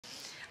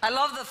I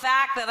love the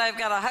fact that I've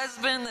got a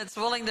husband that's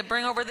willing to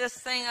bring over this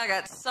thing. I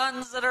got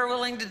sons that are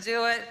willing to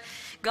do it.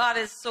 God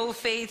is so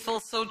faithful,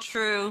 so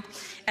true.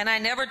 And I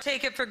never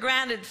take it for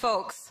granted,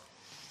 folks,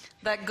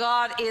 that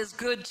God is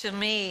good to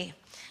me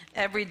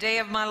every day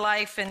of my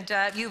life. And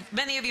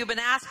many of you have been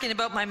asking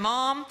about my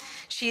mom.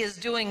 She is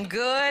doing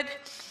good.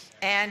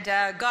 And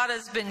God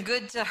has been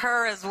good to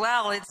her as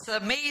well. It's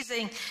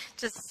amazing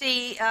to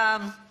see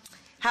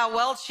how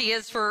well she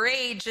is for her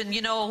age. And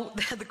you know,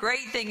 the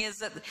great thing is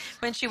that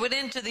when she went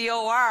into the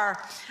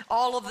OR,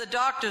 all of the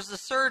doctors, the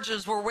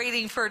surgeons were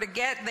waiting for her to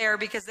get there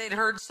because they'd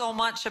heard so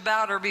much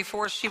about her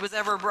before she was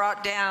ever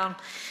brought down.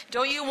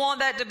 Don't you want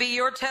that to be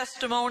your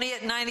testimony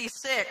at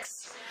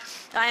 96?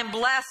 I am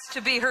blessed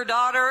to be her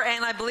daughter,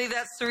 and I believe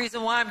that's the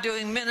reason why I'm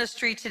doing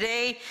ministry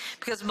today,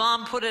 because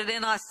Mom put it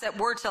in us that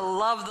we're to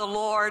love the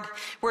Lord,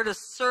 we're to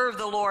serve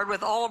the Lord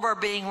with all of our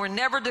being. We're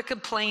never to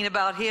complain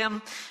about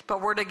Him,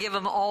 but we're to give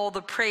Him all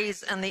the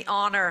praise and the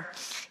honor.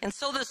 And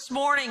so this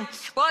morning,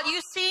 well,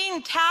 you've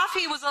seen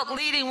Taffy was up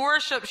leading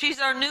worship. She's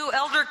our new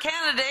elder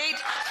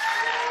candidate.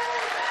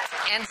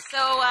 And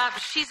so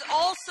she's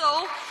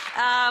also...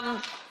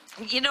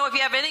 you know, if you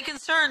have any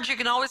concerns, you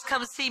can always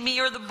come see me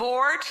or the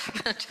board.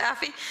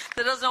 Taffy,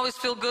 that doesn't always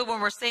feel good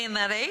when we're saying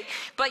that, eh?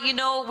 But, you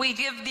know, we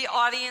give the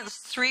audience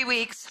 3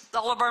 weeks,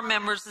 all of our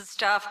members and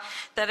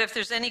stuff, that if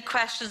there's any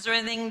questions or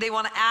anything they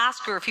want to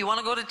ask her, if you want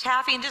to go to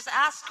Taffy and just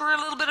ask her a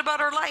little bit about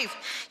her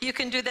life, you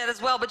can do that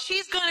as well. But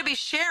she's going to be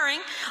sharing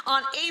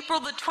on April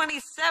the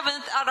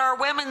 27th at our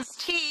women's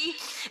tea,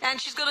 and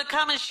she's going to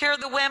come and share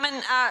the women,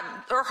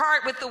 her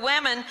heart with the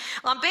women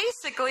on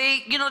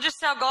basically, you know,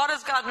 just how God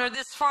has gotten her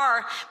this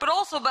far, but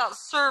also about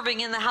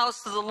serving in the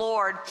house of the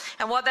Lord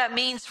and what that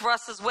means for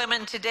us as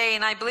women today.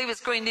 And I believe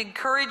it's going to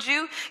encourage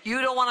you.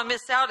 You don't want to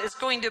miss out. It's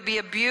going to be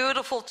a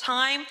beautiful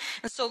time.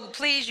 And so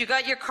please, you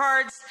got your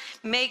cards,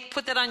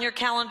 put that on your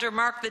calendar,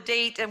 mark the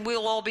date, and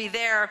we'll all be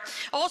there.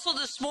 Also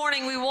this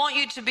morning, we want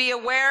you to be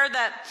aware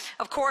that,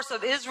 of course,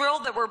 of Israel,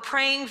 that we're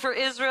praying for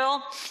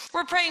Israel.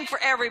 We're praying for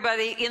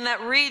everybody in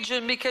that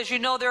region because, you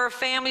know, there are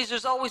families,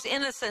 there's always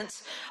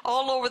innocents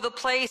all over the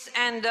place,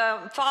 and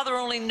Father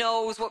only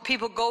knows what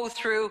people go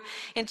through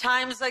in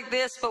times like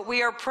this. But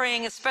we are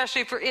praying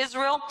especially for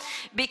Israel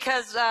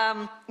because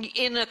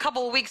in a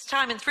couple of weeks'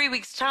 time, in 3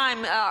 weeks'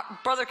 time,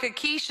 Brother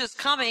Kakish is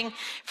coming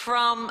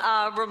from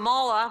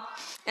Ramallah,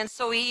 and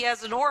so he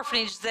has an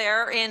orphanage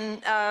there in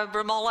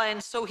Ramallah,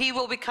 and so he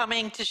will be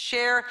coming to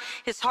share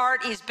his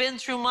heart. He's been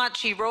through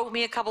much. He wrote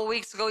me a couple of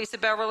weeks ago. He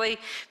said, Beverly,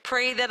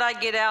 pray that I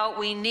get out.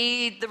 We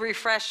need the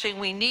refreshing.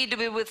 We need to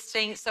be with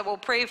saints that will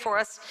pray for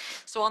us.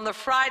 So on the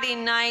Friday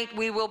night,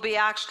 we will be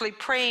actually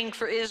praying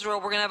for Israel.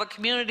 We're going to have a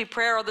community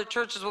prayer. Other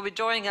churches will be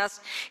joining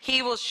us.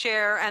 He will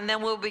share, and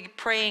then we'll be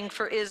praying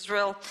for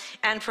Israel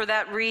and for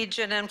that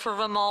region and for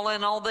Ramallah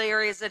and all the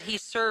areas that he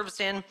serves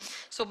in.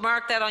 So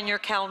mark that on your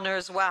calendar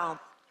as well.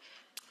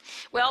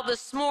 Well,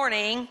 this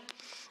morning,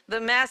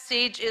 the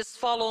message is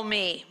follow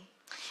me.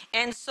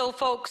 And so,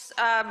 folks,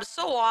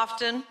 so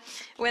often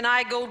when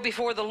I go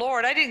before the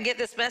Lord, I didn't get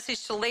this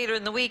message till later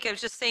in the week. I was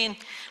just saying,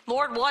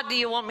 Lord, what do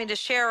you want me to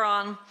share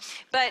on?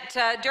 But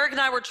Derek and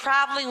I were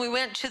traveling. We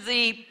went to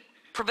the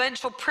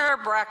provincial prayer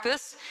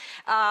breakfast.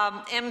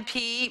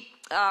 MP,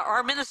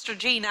 our minister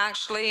Jean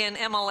actually, and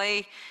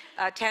MLA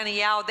Tanya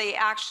Yao, they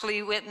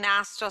actually went and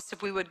asked us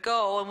if we would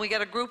go, and we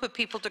got a group of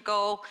people to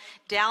go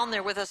down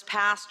there with us,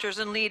 pastors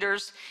and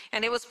leaders,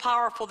 and it was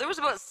powerful. There was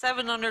about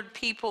 700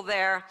 people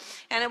there,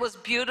 and it was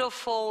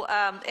beautiful.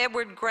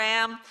 Edward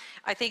Graham,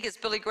 I think it's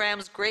Billy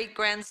Graham's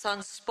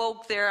great-grandson,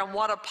 spoke there, and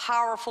what a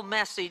powerful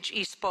message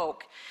he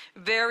spoke.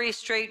 Very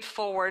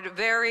straightforward,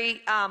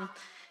 very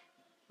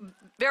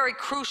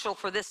crucial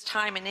for this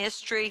time in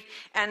history,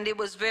 and it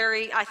was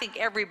I think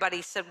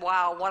everybody said,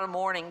 wow, what a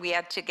morning we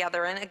had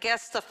together. And I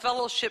guess the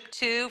fellowship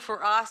too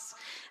for us,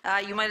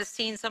 you might have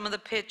seen some of the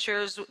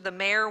pictures. The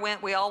mayor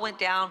went, we all went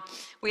down.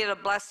 We had a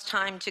blessed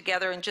time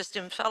together and just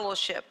in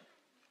fellowship.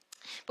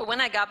 But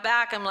when I got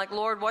back, I'm like,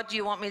 Lord, what do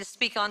you want me to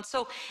speak on?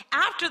 So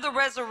after the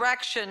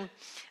resurrection,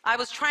 I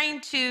was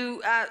trying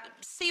to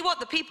see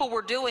what the people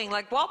were doing.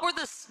 Like, what were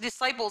the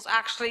disciples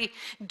actually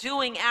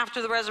doing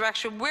after the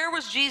resurrection? Where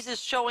was Jesus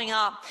showing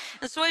up?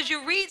 And so as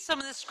you read some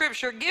of the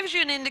scripture, it gives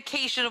you an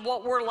indication of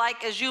what we're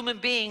like as human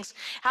beings,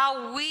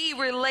 how we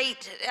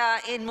relate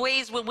in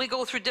ways when we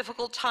go through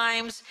difficult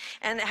times,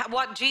 and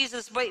what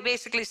Jesus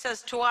basically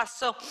says to us.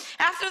 So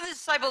after the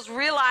disciples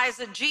realized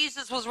that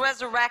Jesus was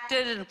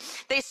resurrected and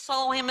they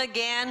saw him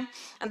again,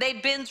 and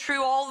they'd been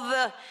through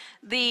all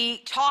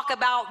the talk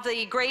about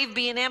the grave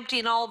being empty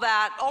and all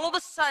that, all of a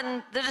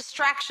sudden the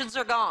distractions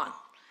are gone.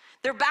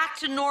 They're back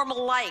to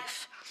normal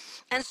life.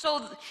 And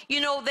so, you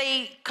know,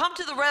 they come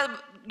to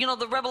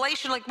the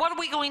revelation, like, what are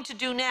we going to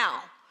do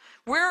now?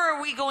 Where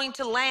are we going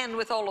to land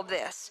with all of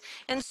this?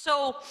 And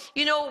so,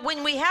 you know,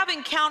 when we have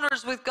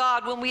encounters with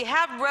God, when we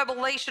have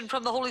revelation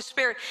from the Holy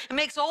Spirit, it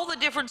makes all the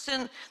difference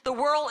in the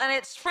world, and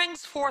it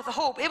springs forth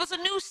hope. It was a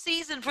new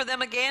season for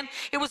them again.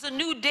 It was a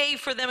new day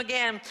for them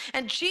again.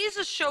 And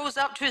Jesus shows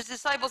up to his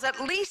disciples at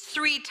least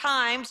 3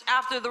 times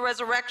after the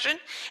resurrection.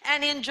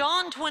 And in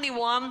John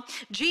 21,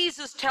 John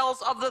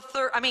tells of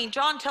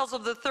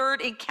the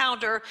third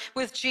encounter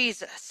with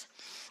Jesus.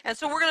 And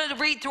so we're going to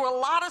read through a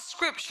lot of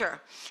scripture.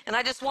 And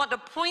I just want to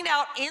point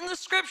out in the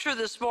scripture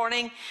this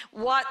morning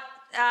what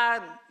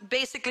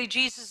basically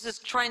Jesus is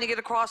trying to get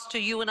across to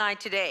you and I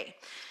today.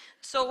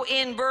 So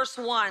in verse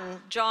 1,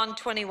 John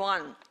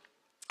 21.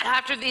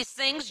 After these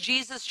things,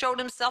 Jesus showed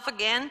himself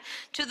again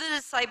to the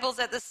disciples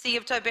at the Sea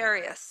of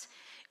Tiberias.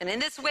 And in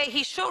this way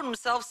he showed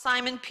himself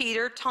Simon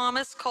Peter,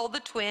 Thomas called the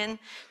twin,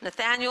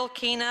 Nathanael,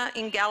 Cana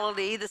in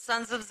Galilee, the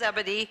sons of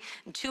Zebedee,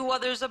 and 2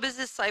 others of his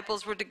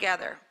disciples were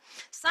together.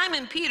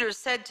 Simon Peter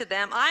said to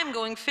them, "I'm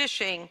going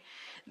fishing."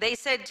 They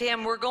said to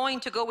him, "We're going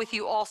to go with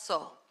you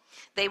also."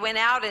 They went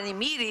out and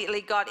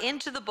immediately got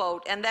into the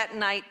boat, and that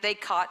night they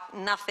caught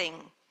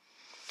nothing.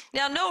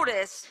 Now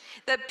notice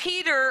that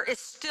Peter is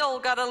still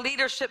got a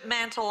leadership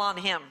mantle on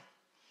him.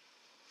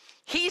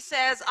 He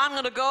says, "I'm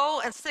going to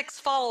go," and 6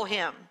 follow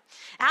him.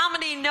 How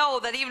many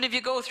know that even if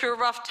you go through a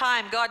rough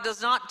time, God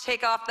does not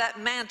take off that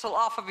mantle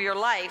off of your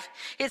life?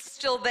 It's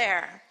still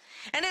there.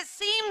 And it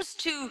seems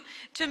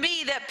to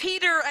me that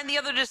Peter and the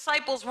other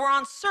disciples were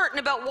uncertain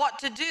about what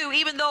to do,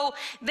 even though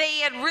they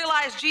had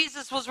realized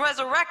Jesus was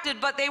resurrected,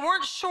 but they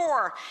weren't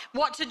sure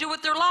what to do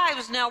with their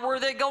lives now. Were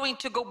they going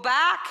to go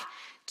back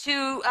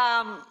to,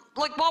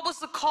 what was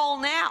the call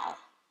now?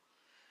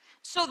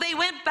 So they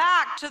went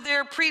back to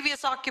their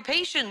previous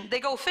occupation. They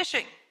go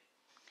fishing.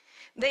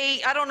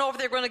 I don't know if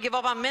they're going to give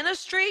up on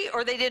ministry,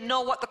 or they didn't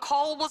know what the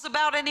call was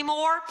about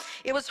anymore.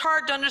 It was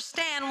hard to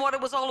understand what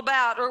it was all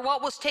about or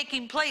what was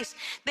taking place.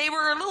 They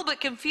were a little bit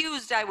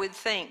confused, I would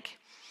think.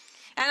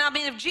 And I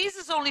mean, if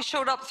Jesus only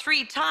showed up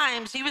 3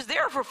 times, he was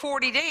there for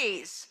 40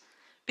 days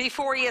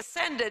before he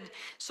ascended.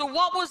 So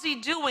what was he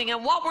doing,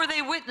 and what were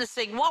they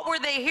witnessing? What were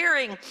they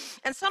hearing?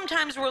 And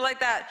sometimes we're like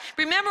that.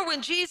 Remember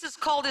when Jesus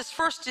called his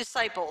first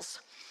disciples?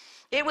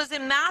 It was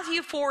in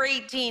Matthew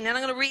 4:18, and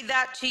I'm going to read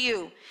that to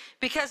you,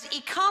 because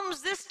he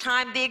comes this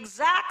time the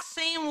exact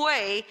same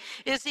way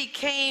as he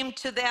came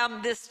to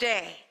them this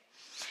day.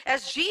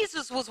 As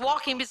Jesus was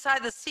walking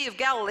beside the Sea of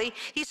Galilee,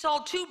 he saw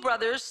 2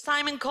 brothers,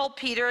 Simon called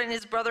Peter and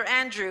his brother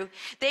Andrew.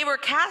 They were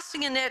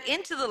casting a net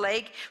into the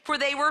lake, for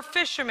they were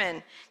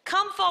fishermen.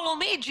 "Come follow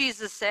me,"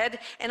 Jesus said,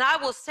 "and I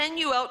will send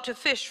you out to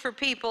fish for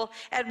people."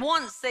 At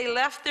once they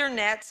left their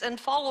nets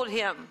and followed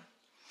him.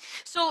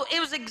 So it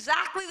was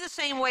exactly the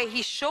same way.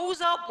 He shows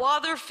up while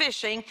they're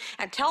fishing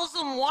and tells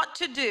them what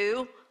to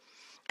do,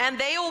 and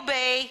they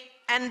obey,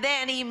 and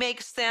then he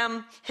makes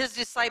them his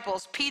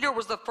disciples. Peter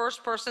was the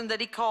first person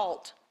that he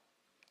called.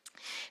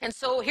 And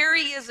so here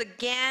he is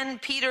again.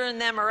 Peter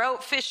and them are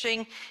out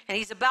fishing, and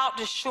he's about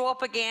to show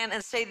up again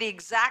and say the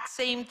exact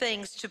same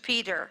things to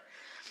Peter.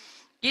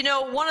 You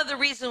know, one of the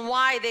reasons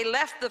why they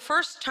left the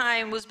first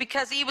time was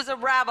because he was a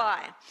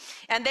rabbi,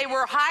 and they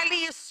were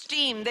highly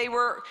esteemed. They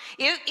were,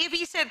 if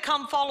he said,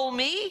 "Come follow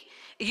me,"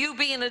 you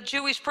being a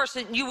Jewish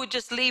person, you would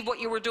just leave what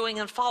you were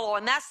doing and follow.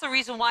 And that's the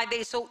reason why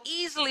they so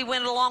easily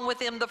went along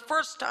with him the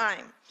first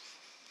time.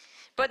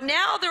 But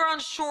now they're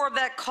unsure of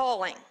that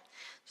calling.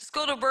 Let's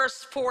go to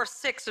verse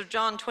 4:6 of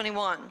John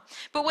 21.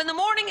 "But when the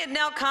morning had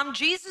now come,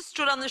 Jesus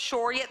stood on the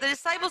shore, yet the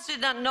disciples did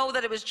not know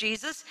that it was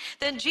Jesus.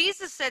 Then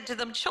Jesus said to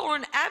them,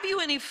 'Children, have you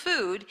any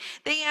food?'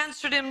 They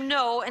answered him,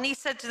 'No.' And he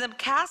said to them,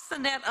 'Cast the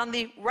net on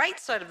the right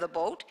side of the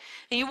boat,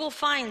 and you will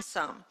find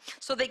some.'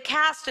 So they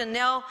cast, and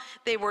now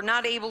they were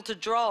not able to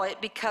draw it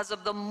because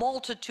of the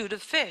multitude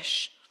of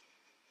fish."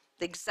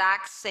 The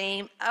exact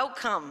same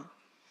outcome.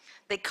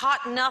 They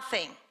caught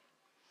nothing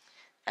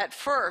at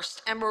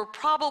first, and were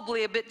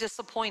probably a bit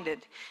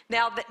disappointed.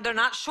 Now they're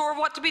not sure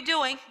what to be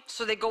doing,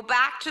 so they go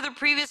back to their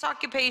previous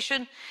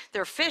occupation.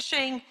 They're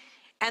fishing,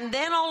 and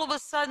then all of a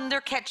sudden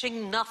they're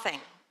catching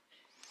nothing.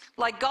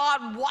 Like,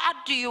 "God,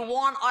 what do you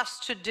want us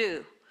to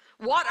do?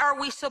 What are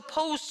we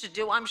supposed to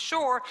do?" I'm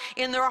sure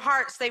in their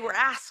hearts they were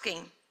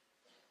asking,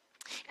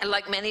 and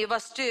like many of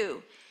us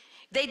do.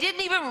 They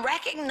didn't even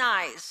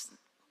recognize,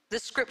 the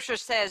scripture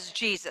says,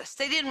 Jesus.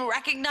 They didn't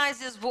recognize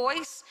his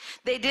voice.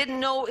 They didn't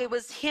know it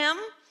was him,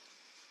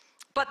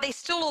 but they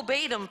still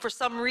obeyed him for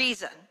some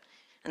reason.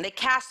 And they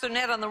cast their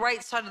net on the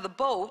right side of the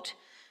boat,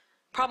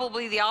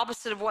 probably the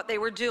opposite of what they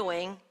were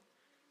doing.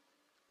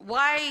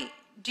 Why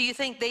do you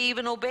think they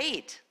even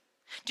obeyed?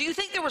 Do you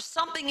think there was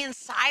something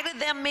inside of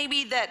them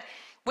maybe that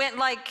went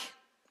like,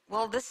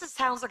 "Well,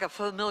 sounds like a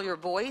familiar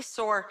voice,"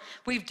 or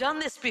 "We've done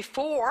this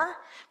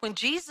before when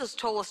Jesus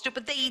told us to,"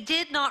 but they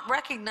did not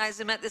recognize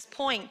him at this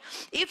point.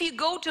 If you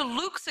go to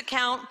Luke's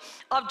account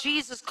of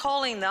Jesus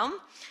calling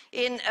them,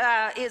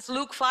 It's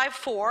Luke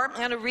 5:4. I'm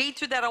going to read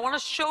through that. I want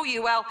to show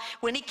you how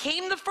when he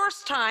came the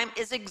first time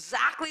is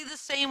exactly the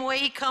same way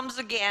he comes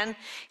again.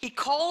 He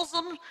calls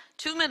them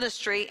to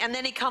ministry, and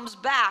then he comes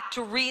back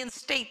to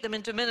reinstate them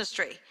into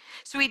ministry.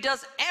 So he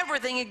does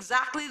everything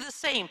exactly the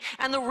same.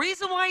 And the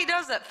reason why he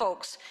does that,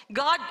 folks,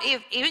 God,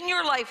 if in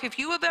your life, if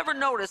you have ever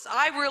noticed,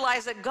 I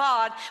realize that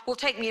God will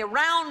take me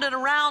around and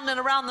around and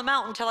around the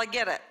mountain until I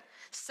get it.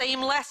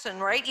 Same lesson,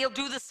 right? He'll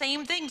do the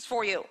same things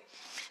for you.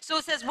 So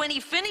it says, when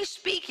he finished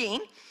speaking,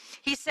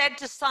 he said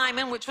to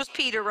Simon, which was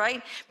Peter,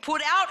 right?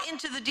 Put out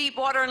into the deep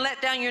water and let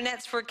down your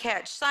nets for a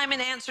catch. Simon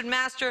answered,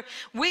 Master,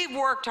 we've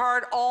worked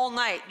hard all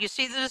night. You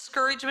see the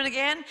discouragement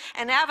again?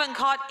 And haven't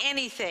caught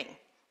anything.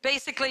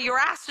 Basically, you're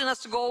asking us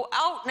to go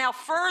out now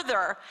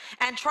further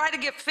and try to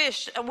get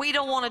fish, and we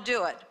don't want to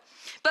do it.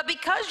 But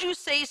because you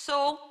say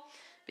so,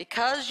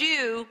 because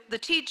you, the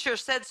teacher,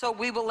 said so,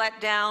 we will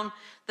let down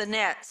the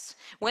nets.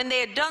 When they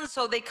had done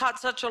so, they caught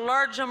such a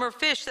large number of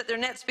fish that their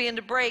nets began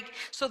to break.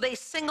 So they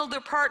signaled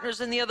their partners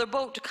in the other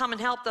boat to come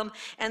and help them,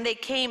 and they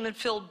came and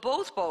filled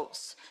both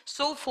boats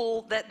so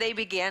full that they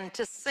began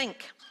to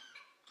sink.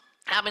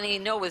 How many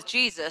know with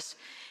Jesus,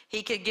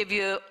 he could give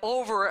you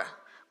over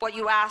what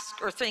you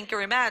ask or think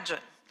or imagine?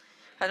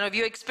 I don't know if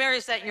you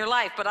experienced that in your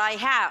life, but I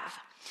have.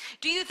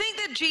 Do you think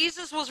that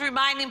Jesus was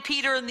reminding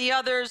Peter and the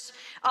others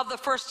of the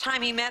first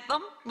time he met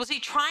them? Was he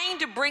trying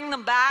to bring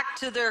them back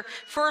to their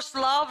first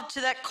love,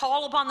 to that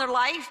call upon their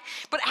life?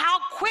 But how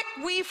quick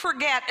we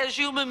forget as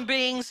human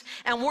beings,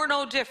 and we're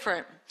no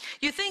different.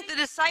 You think the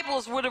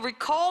disciples would have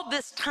recalled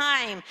this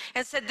time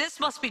and said, this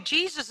must be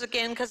Jesus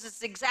again, because it's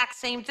the exact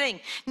same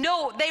thing.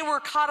 No, they were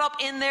caught up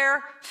in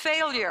their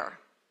failure.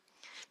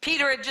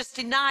 Peter had just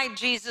denied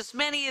Jesus.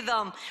 Many of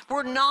them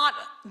were not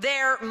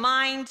their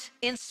mind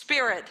in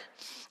spirit,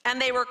 and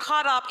they were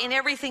caught up in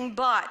everything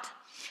but.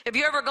 Have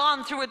you ever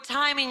gone through a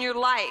time in your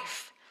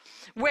life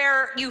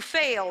where you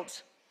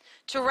failed?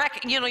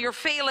 You're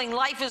failing.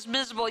 Life is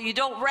miserable. You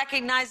don't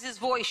recognize his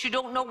voice. You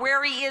don't know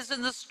where he is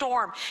in the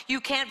storm.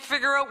 You can't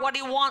figure out what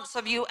he wants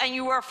of you, and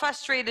you are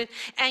frustrated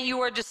and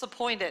you are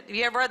disappointed. Have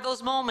you ever had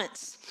those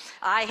moments?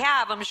 I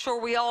have. I'm sure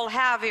we all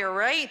have here,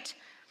 right?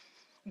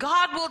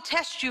 God will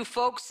test you,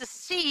 folks, to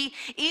see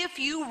if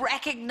you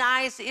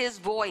recognize his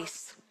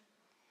voice.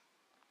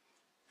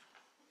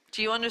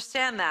 Do you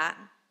understand that?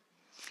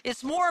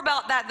 It's more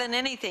about that than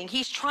anything.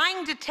 He's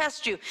trying to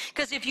test you,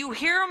 because if you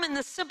hear him in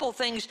the simple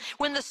things,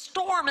 when the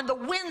storm and the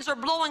winds are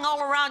blowing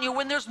all around you,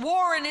 when there's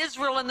war in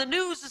Israel and the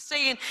news is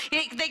saying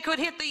they could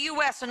hit the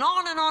U.S. and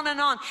on and on and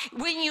on,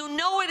 when you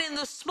know it in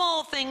the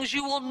small things,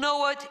 you will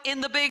know it in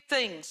the big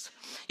things.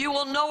 You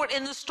will know it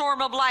in the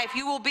storm of life.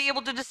 You will be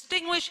able to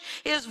distinguish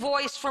his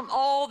voice from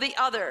all the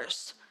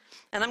others.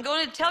 And I'm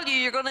going to tell you,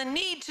 you're going to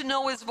need to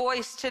know his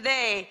voice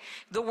today.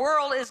 The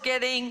world is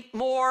getting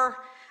more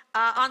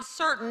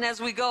uncertain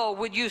as we go.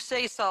 Would you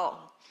say so?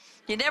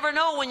 You never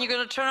know when you're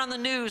going to turn on the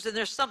news and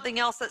there's something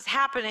else that's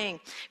happening.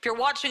 If you're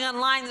watching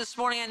online this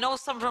morning, I know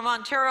some from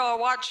Ontario are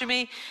watching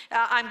me.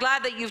 I'm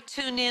glad that you've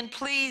tuned in.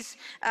 Please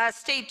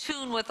stay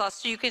tuned with us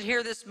so you can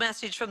hear this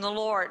message from the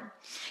Lord.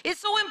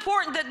 It's so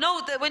important to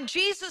note that when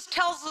Jesus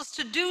tells us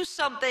to do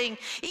something,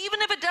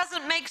 even if it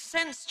doesn't make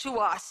sense to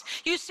us.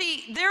 You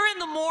see, there in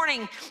the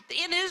morning,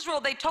 in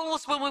Israel, they told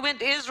us when we went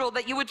to Israel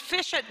that you would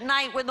fish at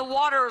night when the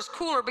water is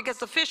cooler, because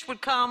the fish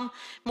would come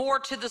more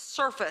to the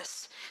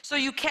surface. So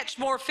you catch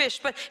more fish.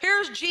 But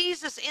here's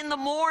Jesus in the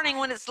morning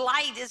when it's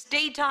light, it's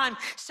daytime,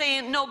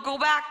 saying, no, go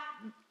back,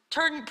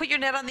 put your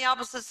net on the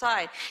opposite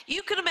side.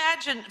 You can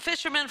imagine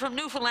fishermen from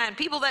Newfoundland,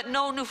 people that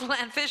know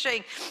Newfoundland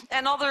fishing,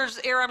 and others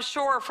here, I'm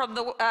sure, from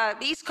the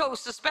East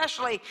Coast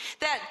especially,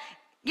 that,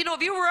 you know,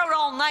 if you were out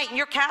all night and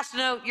you're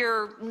casting out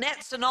your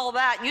nets and all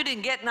that, and you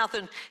didn't get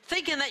nothing,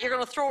 thinking that you're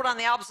going to throw it on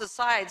the opposite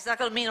side, it's not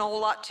going to mean a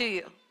whole lot to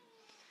you.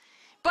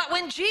 But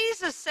when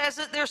Jesus says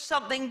it, there's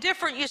something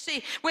different. You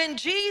see, when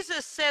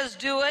Jesus says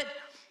do it,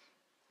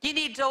 you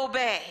need to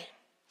obey.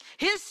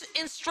 His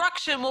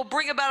instruction will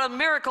bring about a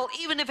miracle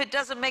even if it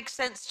doesn't make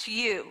sense to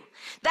you.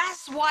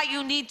 That's why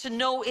you need to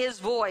know his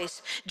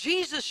voice.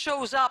 Jesus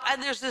shows up and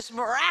there's this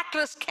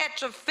miraculous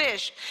catch of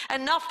fish,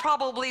 enough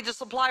probably to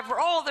supply for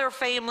all their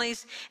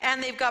families,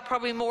 and they've got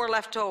probably more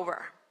left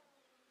over.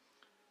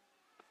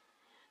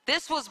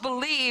 This was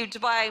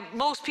believed by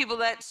most people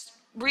that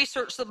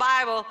research the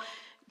Bible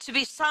to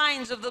be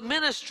signs of the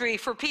ministry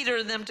for Peter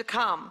and them to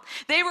come.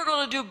 They were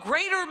going to do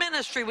greater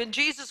ministry when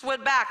Jesus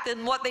went back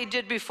than what they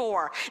did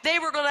before. They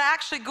were going to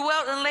actually go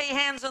out and lay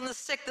hands on the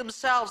sick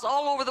themselves.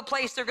 All over the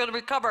place they're going to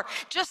recover,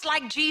 just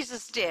like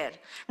Jesus did.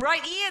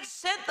 Right? He had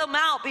sent them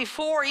out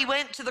before he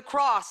went to the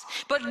cross,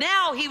 but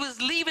now he was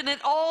leaving it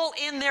all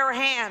in their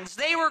hands.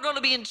 They were going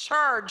to be in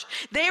charge.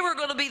 They were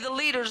going to be the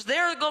leaders.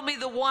 They're going to be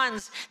the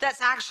ones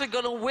that's actually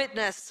going to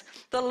witness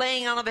the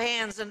laying on of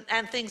hands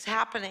and things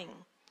happening.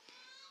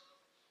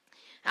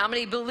 How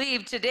many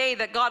believe today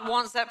that God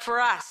wants that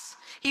for us?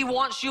 He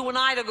wants you and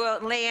I to go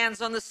out and lay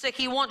hands on the sick.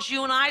 He wants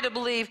you and I to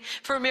believe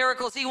for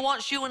miracles. He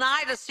wants you and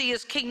I to see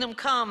his kingdom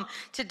come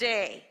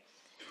today.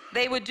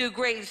 They would do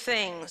great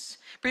things.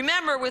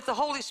 Remember, with the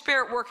Holy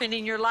Spirit working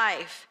in your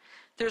life,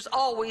 there's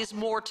always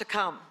more to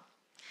come.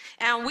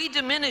 And we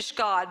diminish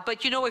God,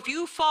 but you know, if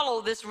you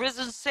follow this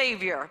risen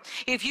Savior,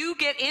 if you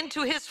get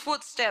into his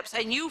footsteps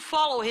and you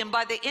follow him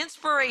by the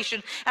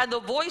inspiration and the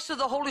voice of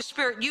the Holy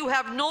Spirit, you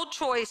have no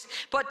choice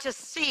but to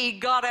see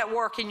God at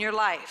work in your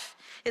life.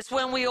 It's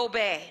when we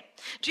obey.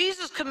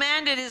 Jesus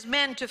commanded his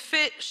men to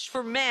fish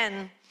for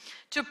men,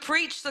 to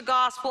preach the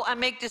gospel and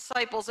make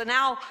disciples. And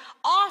now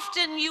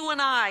often you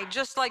and I,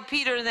 just like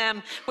Peter and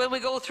them, when we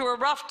go through a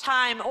rough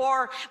time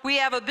or we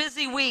have a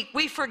busy week,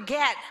 we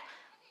forget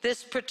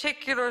this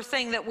particular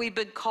thing that we've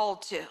been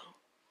called to.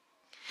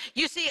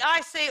 You see,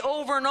 I say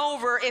over and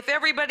over, if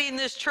everybody in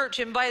this church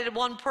invited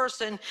one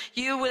person,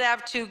 you would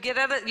have to get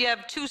at it. You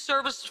have 2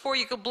 services before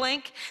you could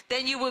blink.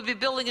 Then you would be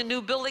building a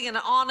new building, and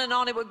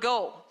on it would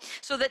go.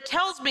 So that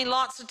tells me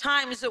lots of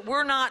times that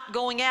we're not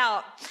going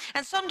out.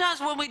 And sometimes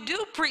when we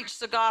do preach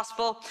the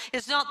gospel,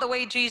 it's not the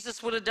way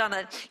Jesus would have done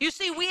it. You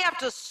see, we have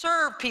to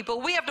serve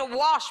people. We have to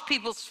wash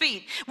people's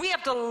feet. We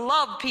have to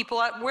love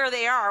people at where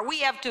they are. We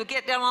have to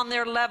get down on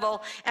their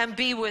level and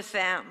be with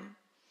them.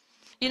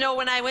 You know,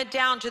 when I went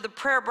down to the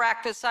prayer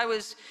breakfast, I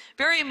was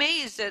very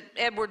amazed at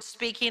Edward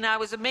speaking. I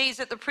was amazed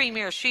at the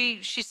premier.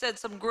 She said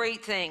some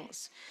great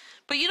things.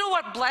 But you know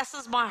what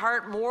blesses my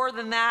heart more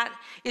than that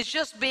is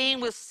just being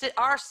with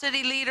our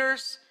city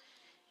leaders,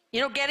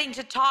 you know, getting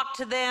to talk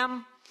to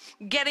them,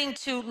 getting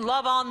to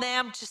love on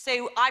them, to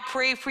say, I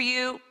pray for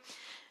you.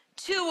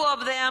 2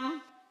 of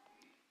them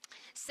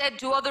said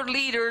to other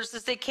leaders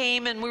as they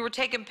came, and we were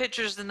taking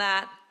pictures and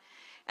that,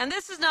 and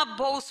this is not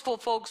boastful,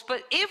 folks,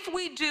 but if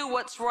we do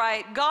what's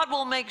right, God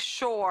will make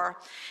sure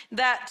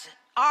that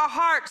our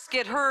hearts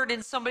get heard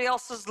in somebody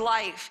else's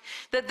life,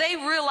 that they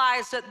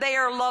realize that they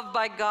are loved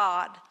by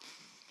God.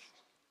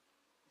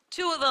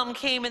 2 of them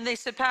came and they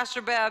said,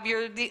 Pastor Bev,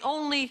 you're the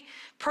only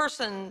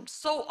person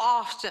so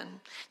often,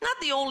 not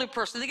the only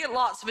person, they get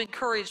lots of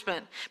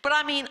encouragement, but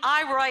I mean,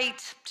 I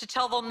write to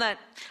tell them that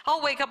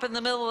I'll wake up in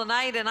the middle of the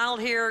night and I'll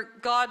hear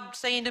God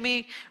saying to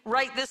me,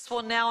 write this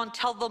one now and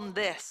tell them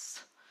this.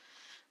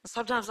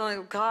 Sometimes I'm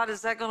like, God,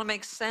 is that going to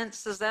make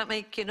sense? Does that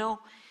make, you know?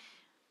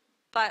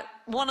 But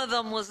one of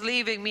them was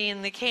leaving me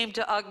and they came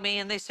to hug me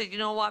and they said, you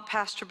know what,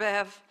 Pastor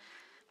Bev,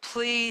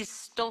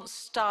 please don't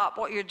stop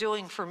what you're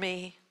doing for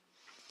me.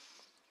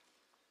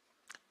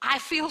 I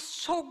feel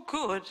so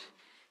good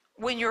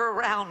when you're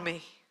around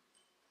me.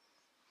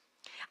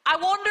 I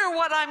wonder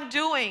what I'm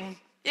doing,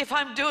 if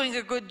I'm doing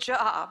a good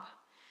job.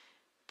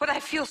 But I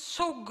feel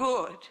so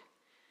good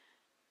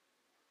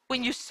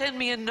when you send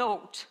me a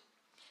note.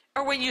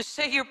 Or when you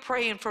say you're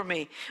praying for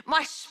me,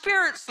 my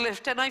spirits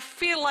lift and I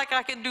feel like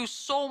I can do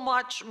so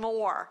much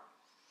more.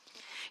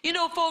 You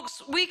know,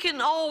 folks, we can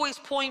always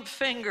point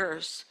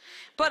fingers,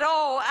 but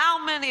oh,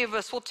 how many of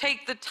us will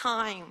take the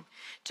time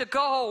to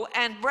go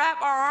and wrap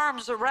our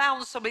arms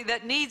around somebody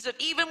that needs it,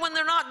 even when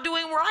they're not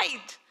doing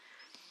right,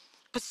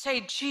 but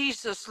say,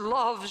 Jesus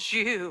loves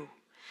you.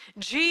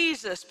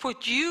 Jesus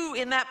put you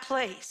in that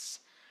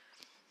place.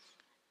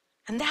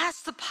 And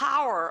that's the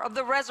power of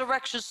the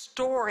resurrection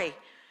story.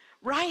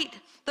 Right?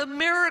 The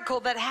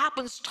miracle that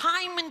happens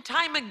time and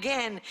time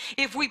again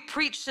if we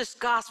preach this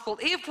gospel,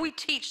 if we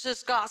teach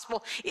this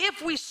gospel,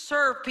 if we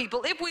serve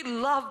people, if we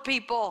love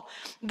people,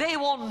 they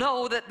will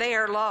know that they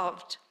are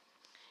loved.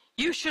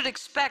 You should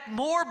expect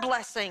more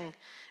blessing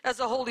as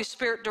the Holy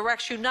Spirit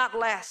directs you, not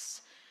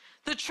less.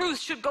 The truth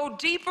should go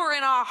deeper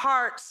in our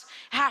hearts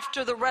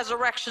after the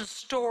resurrection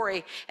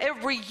story.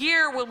 Every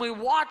year when we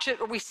watch it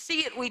or we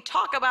see it, we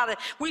talk about it,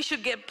 we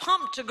should get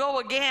pumped to go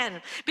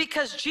again.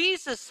 Because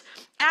Jesus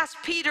asked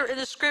Peter in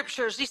the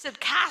scriptures, he said,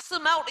 cast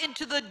them out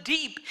into the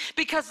deep,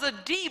 because the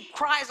deep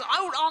cries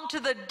out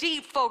onto the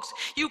deep, folks.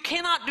 You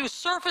cannot do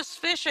surface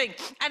fishing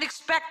and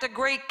expect a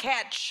great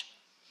catch.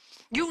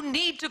 You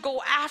need to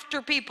go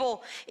after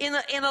people in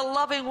a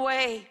loving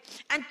way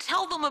and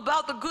tell them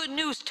about the good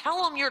news.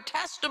 Tell them your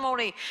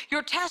testimony.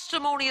 Your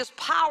testimony is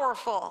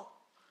powerful.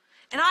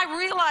 And I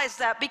realize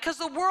that because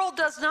the world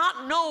does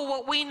not know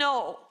what we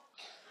know.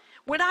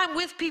 When I'm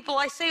with people,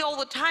 I say all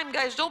the time,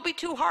 guys, don't be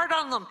too hard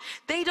on them.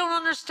 They don't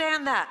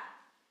understand that.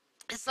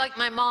 It's like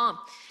my mom.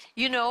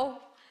 You know,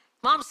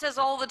 Mom says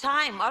all the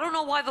time, I don't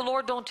know why the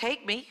Lord don't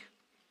take me.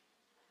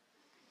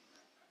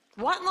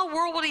 What in the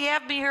world would he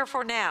have me here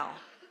for now?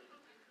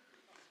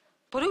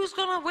 But who's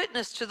going to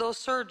witness to those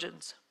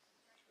surgeons?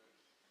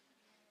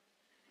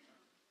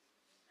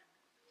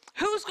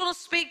 Who's going to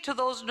speak to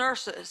those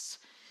nurses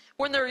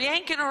when they're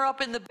yanking her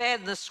up in the bed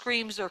and the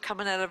screams are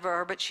coming out of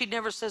her, but she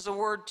never says a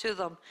word to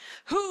them?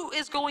 Who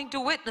is going to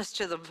witness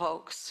to them,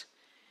 folks?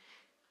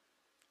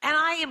 And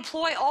I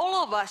employ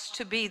all of us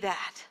to be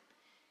that.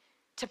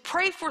 To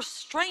pray for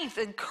strength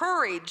and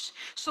courage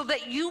so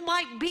that you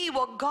might be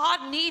what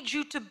God needs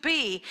you to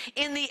be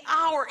in the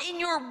hour, in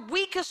your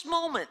weakest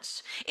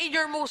moments, in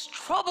your most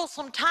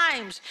troublesome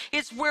times.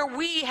 It's where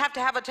we have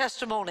to have a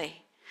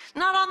testimony,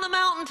 not on the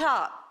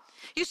mountaintop.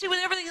 You see, when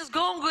everything is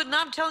going good and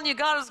I'm telling you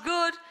God is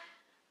good,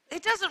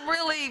 it doesn't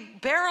really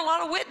bear a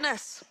lot of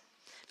witness.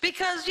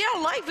 Because, yeah,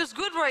 life is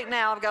good right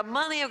now. I've got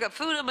money, I've got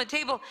food on my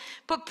table.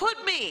 But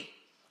put me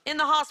in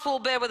the hospital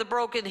bed with a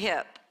broken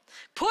hip.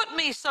 Put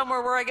me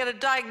somewhere where I get a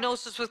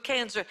diagnosis with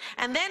cancer,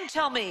 and then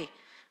tell me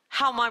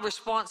how my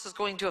response is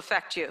going to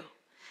affect you.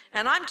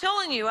 And I'm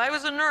telling you, I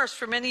was a nurse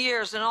for many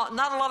years, and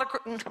not a lot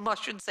of, I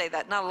shouldn't say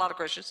that, not a lot of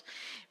Christians,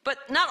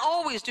 but not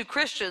always do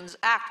Christians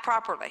act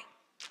properly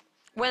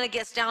when it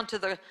gets down to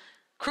the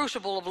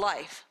crucible of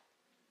life.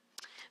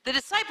 The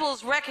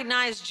disciples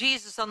recognized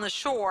Jesus on the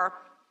shore.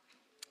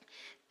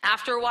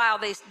 After a while,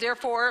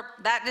 therefore,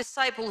 that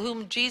disciple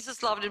whom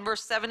Jesus loved, in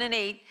verse 7 and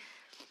 8,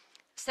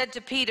 said to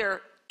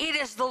Peter, "It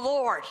is the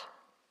Lord."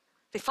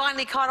 They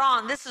finally caught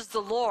on. This is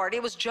the Lord.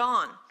 It was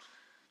John.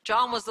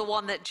 John was the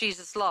one that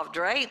Jesus loved,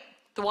 right?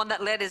 The one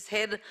that laid his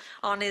head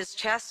on his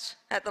chest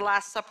at the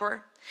Last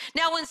Supper.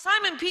 Now, when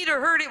Simon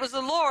Peter heard it was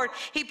the Lord,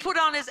 he put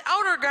on his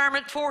outer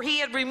garment, for he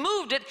had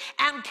removed it,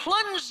 and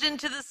plunged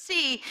into the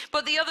sea.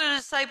 But the other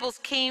disciples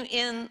came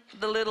in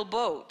the little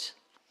boat.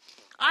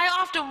 I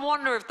often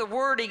wonder if the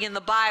wording in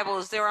the Bible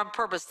is there on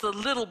purpose, the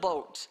little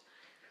boat.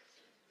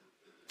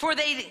 For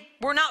they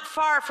were not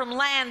far from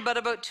land, but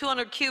about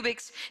 200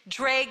 cubits,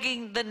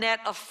 dragging the net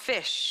of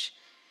fish.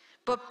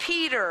 But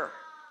Peter,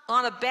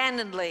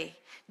 unabandonedly,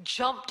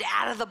 jumped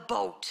out of the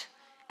boat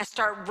and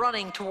started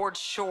running towards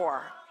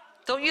shore.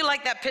 Don't you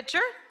like that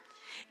picture?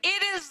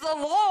 It is the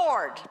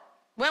Lord.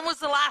 When was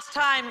the last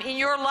time in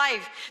your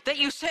life that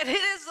you said,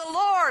 "It is the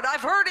Lord.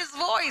 I've heard his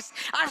voice.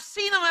 I've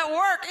seen him at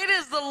work. It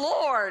is the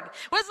Lord"?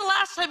 When's the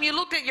last time you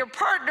looked at your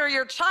partner,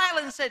 your child,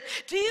 and said,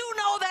 "Do you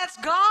know that's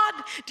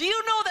God? Do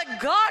you know that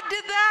God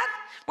did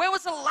that?" When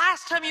was the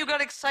last time you got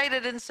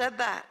excited and said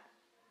that?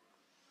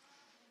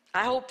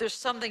 I hope there's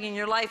something in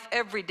your life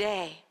every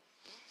day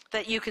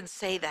that you can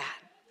say that.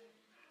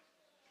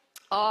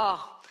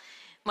 Oh,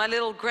 my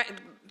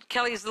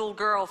Kelly's little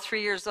girl,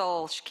 3 years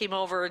old, she came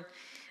over, and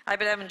I've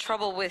been having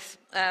trouble with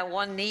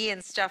one knee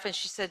and stuff, and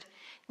she said,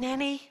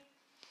 "Nanny,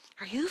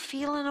 are you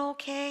feeling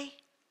okay?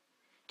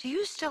 Do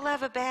you still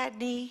have a bad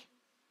knee?"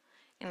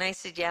 And I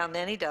said, "Yeah,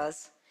 Nanny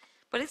does.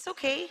 But it's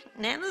okay.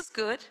 Nana's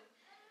good."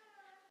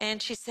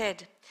 And she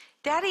said,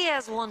 "Daddy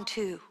has one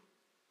too."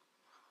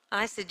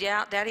 I said,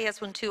 "Yeah, Daddy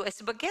has one too." I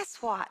said, "But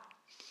guess what?"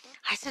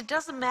 I said, "It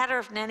doesn't matter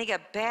if Nanny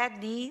got bad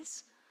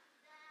knees.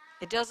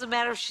 It doesn't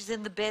matter if she's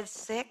in the bed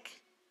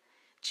sick.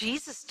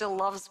 Jesus still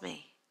loves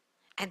me.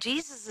 And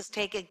Jesus is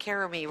taking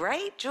care of me,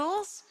 right,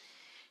 Jules?"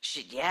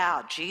 She said,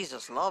 "Yeah,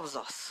 Jesus loves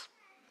us."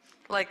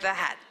 Like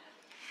that.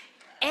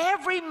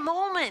 Every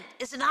moment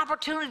is an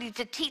opportunity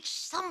to teach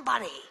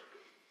somebody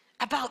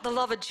about the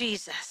love of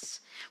Jesus.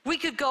 We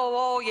could go,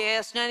 "Oh,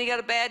 yes, Nanny got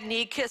a bad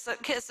knee. Kiss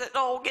it, kiss it.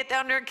 Oh, get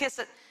down there and kiss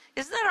it."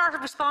 Isn't that our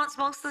response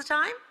most of the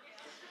time?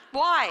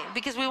 Why?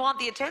 Because we want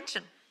the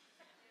attention.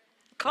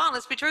 Come on,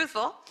 let's be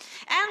truthful.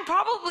 And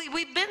probably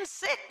we've been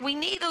sick. We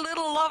need a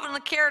little love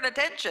and care and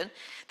attention.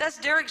 That's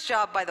Derek's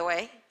job, by the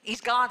way. He's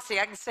gone. See,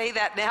 I can say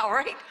that now,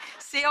 right?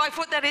 See how I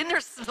put that in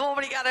there the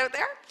moment he got out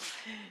there?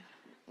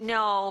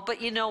 No, but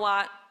you know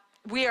what?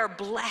 We are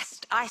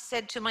blessed. I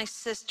said to my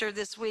sister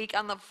this week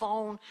on the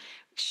phone,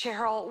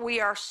 "Cheryl, we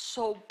are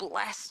so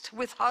blessed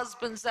with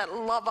husbands that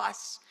love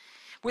us,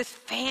 with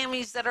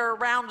families that are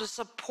around to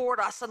support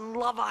us and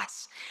love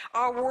us.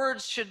 Our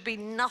words should be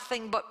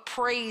nothing but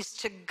praise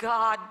to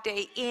God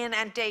day in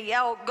and day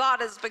out.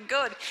 God has been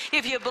good.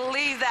 If you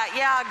believe that,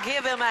 yeah,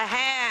 give him a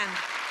hand.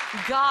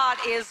 God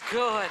is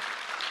good.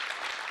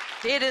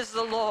 It is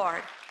the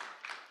Lord."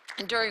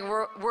 And during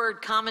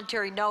word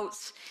commentary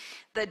notes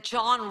that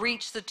John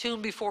reached the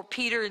tomb before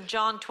Peter in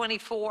John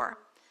 24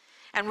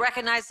 and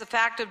recognized the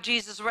fact of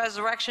Jesus'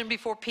 resurrection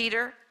before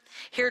Peter.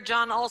 Here,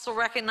 John also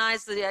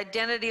recognized the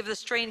identity of the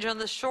stranger on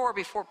the shore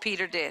before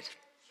Peter did.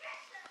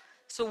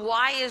 So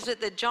why is it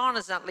that John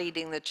is not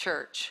leading the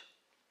church?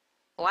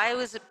 Why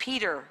was it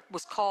Peter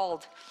was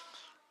called,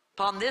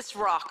 "Upon this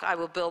rock I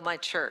will build my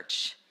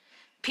church"?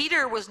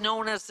 Peter was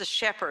known as the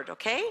shepherd,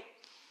 okay?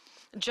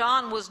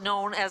 John was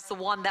known as the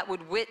one that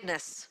would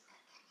witness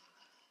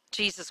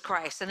Jesus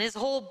Christ. And his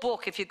whole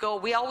book, if you go,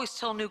 we always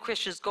tell new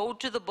Christians, go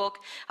to the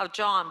book of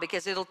John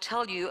because it'll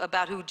tell you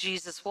about who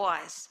Jesus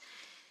was.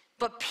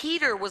 But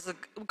Peter was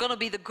going to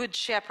be the good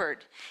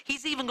shepherd.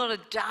 He's even going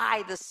to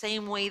die the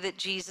same way that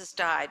Jesus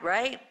died,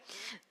 right?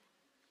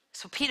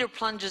 So Peter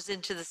plunges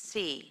into the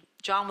sea.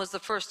 John was the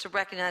first to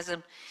recognize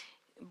him,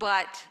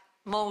 but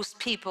most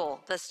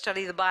people that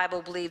study the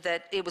Bible believe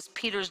that it was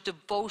Peter's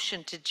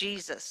devotion to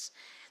Jesus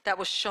that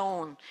was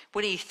shown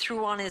when he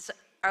threw on his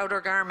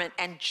outer garment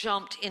and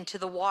jumped into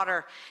the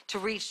water to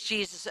reach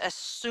Jesus as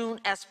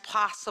soon as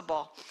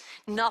possible.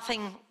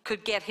 Nothing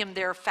could get him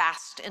there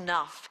fast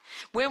enough.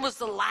 When was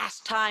the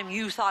last time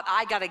you thought,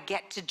 "I got to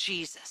get to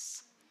Jesus"?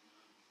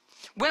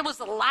 When was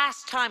the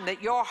last time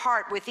that your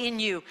heart within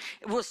you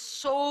was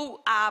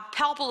so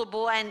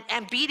palpable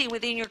and beating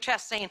within your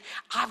chest saying,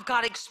 "I've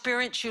got to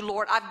experience you,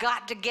 Lord. I've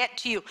got to get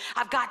to you.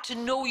 I've got to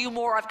know you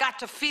more. I've got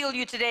to feel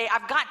you today.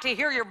 I've got to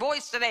hear your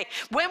voice today"?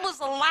 When was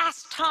the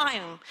last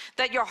time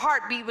that your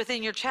heart beat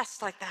within your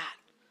chest like that?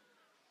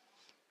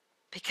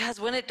 Because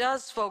when it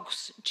does,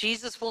 folks,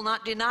 Jesus will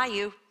not deny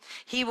you.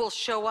 He will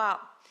show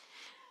up.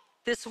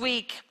 This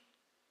week,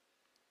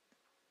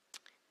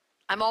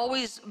 I'm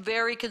always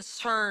very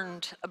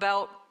concerned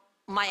about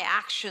my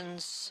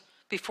actions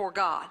before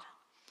God.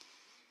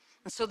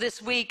 And so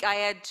this week I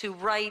had to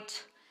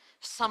write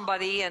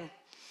somebody, and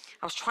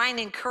I was trying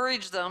to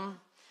encourage them.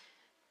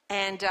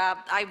 And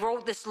I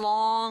wrote this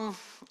long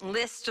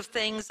list of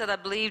things that I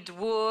believed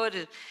would,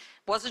 and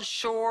wasn't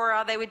sure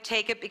how they would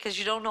take it because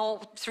you don't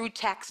know through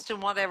text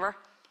and whatever.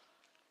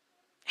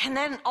 And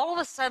then all of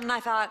a sudden I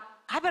thought,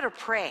 I better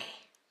pray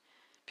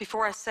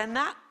before I send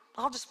that.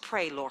 I'll just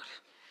pray, Lord.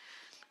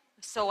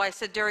 So I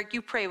said, Derek,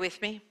 you pray with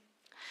me.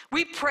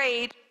 We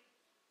prayed,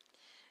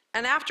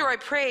 and after I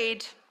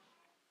prayed,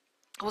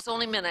 it was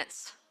only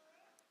minutes.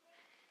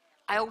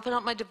 I opened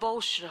up my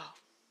devotional.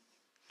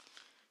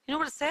 You know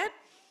what it said?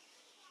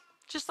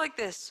 Just like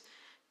this.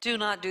 Do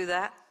not do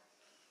that.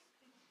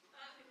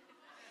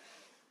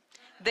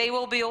 They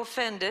will be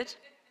offended.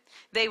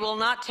 They will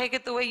not take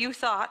it the way you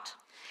thought,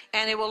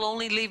 and it will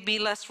only leave me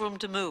less room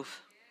to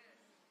move.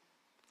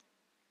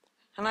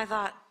 And I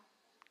thought,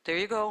 there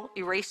you go.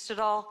 Erased it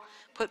all.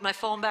 Put my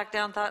phone back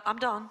down. Thought, I'm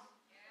done.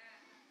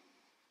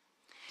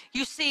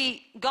 You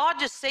see, God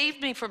just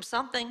saved me from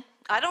something.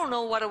 I don't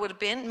know what it would have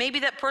been. Maybe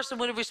that person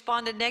would have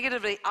responded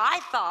negatively. I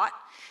thought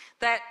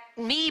that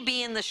me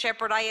being the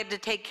shepherd, I had to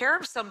take care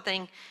of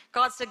something.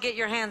 God said, get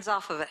your hands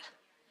off of it.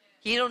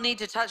 You don't need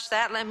to touch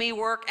that. Let me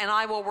work, and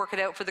I will work it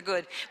out for the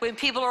good. When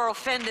people are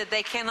offended,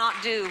 they cannot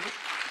do.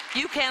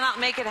 You cannot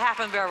make it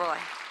happen, Beverly.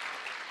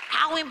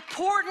 How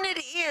important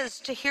it is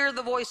to hear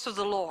the voice of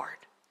the Lord.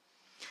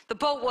 The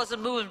boat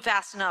wasn't moving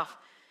fast enough.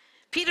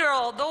 Peter,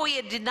 although he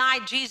had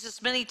denied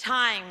Jesus many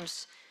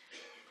times,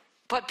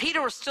 but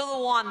Peter was still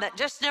the one that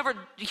just never,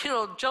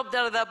 jumped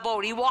out of that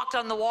boat. He walked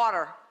on the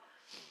water.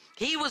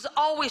 He was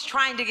always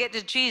trying to get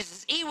to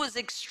Jesus. He was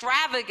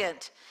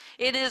extravagant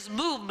in his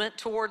movement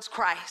towards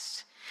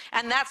Christ.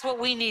 And that's what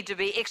we need to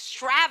be,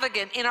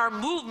 extravagant in our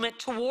movement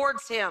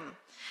towards him.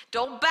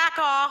 Don't back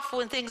off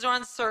when things are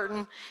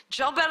uncertain.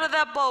 Jump out of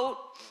that boat,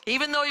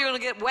 even though you're going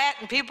to get wet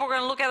and people are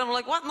going to look at him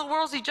like, what in the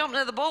world is he jumping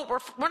out of the boat?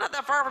 We're not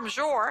that far from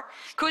shore.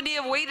 Couldn't he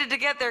have waited to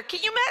get there?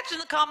 Can you imagine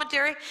the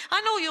commentary?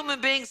 I know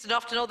human beings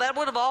enough to know that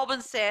would have all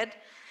been said.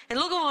 And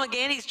look at him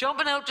again. He's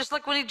jumping out just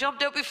like when he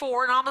jumped out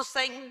before and almost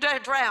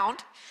drowned.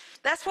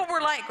 That's what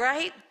we're like,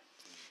 right?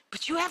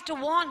 But you have to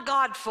want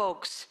God,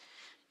 folks.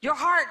 Your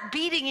heart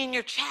beating in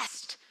your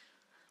chest.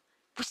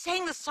 We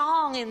sang the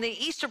song in the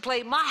Easter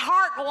play, my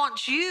heart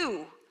wants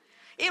you.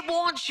 It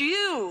wants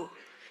you.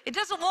 It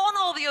doesn't want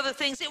all the other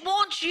things. It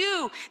wants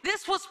you.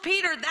 This was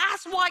Peter.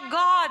 That's why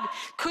God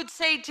could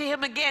say to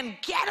him again,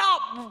 get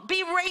up,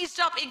 be raised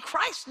up in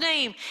Christ's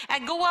name,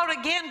 and go out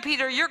again,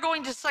 Peter. You're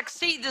going to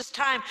succeed this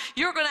time.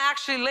 You're going to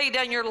actually lay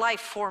down your life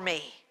for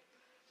me.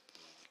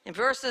 In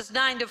verses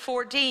 9 to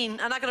 14,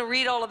 I'm not going to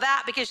read all of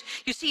that because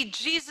you see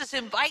Jesus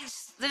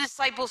invites the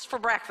disciples for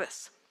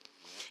breakfast.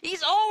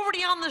 He's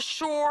already on the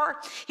shore.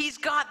 He's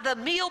got the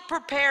meal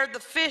prepared, the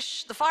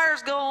fish, the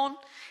fire's going.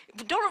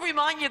 Don't it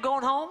remind you of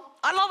going home?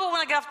 I love it when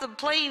I get off the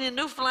plane in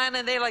Newfoundland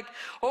and they're like,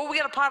 oh, we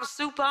got a pot of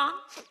soup on.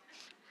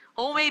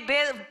 Homemade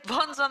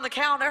buns on the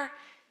counter.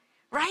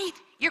 Right?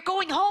 You're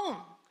going home.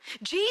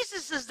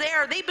 Jesus is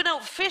there. They've been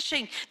out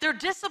fishing. They're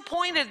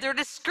disappointed. They're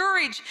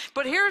discouraged.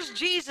 But here's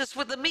Jesus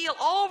with the meal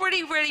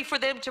already ready for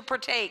them to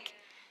partake.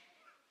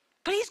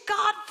 But he's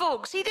God,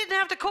 folks. He didn't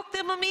have to cook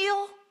them a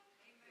meal.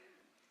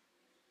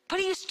 But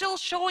he's still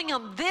showing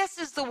them this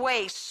is the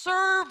way.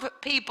 Serve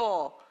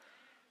people.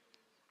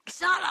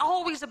 It's not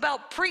always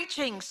about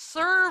preaching.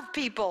 Serve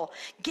people.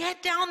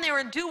 Get down there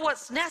and do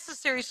what's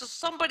necessary so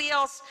somebody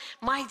else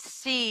might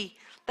see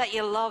that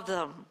you love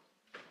them.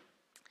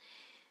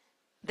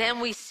 Then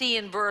we see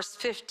in verse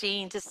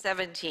 15 to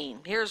 17.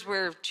 Here's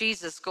where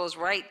Jesus goes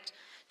right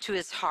to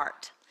his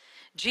heart.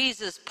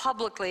 Jesus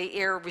publicly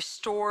here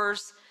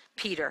restores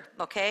Peter,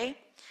 okay?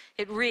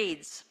 It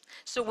reads,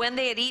 so when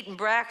they had eaten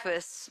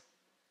breakfast,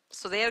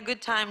 so they had a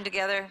good time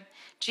together,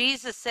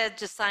 Jesus said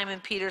to Simon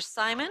Peter,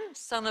 Simon,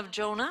 son of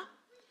Jonah,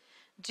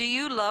 do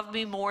you love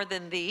me more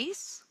than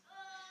these?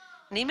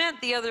 And he meant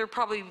the other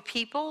probably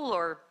people,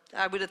 or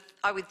I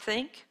would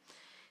think.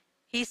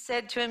 He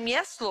said to him,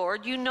 yes,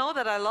 Lord, you know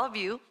that I love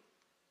you.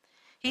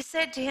 He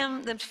said to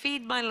him, then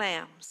feed my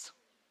lambs.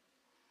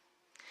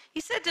 He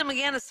said to him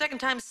again a second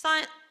time,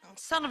 son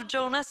of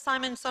Jonah,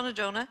 Simon, son of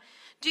Jonah,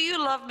 do you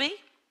love me?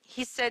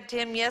 He said to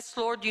him, yes,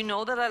 Lord, you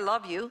know that I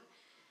love you.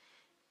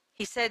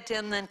 He said to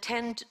him, then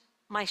tend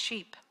my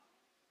sheep.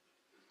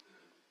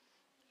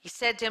 He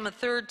said to him a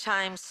third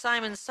time,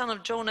 Simon, son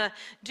of Jonah,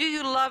 do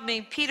you love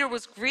me? Peter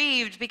was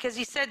grieved because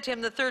he said to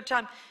him the third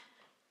time,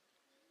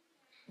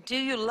 do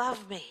you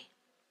love me?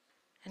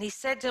 And he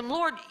said to him,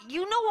 Lord,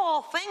 you know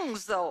all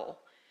things though.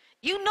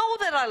 You know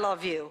that I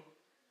love you.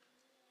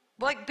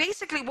 Like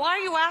basically, why are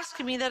you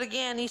asking me that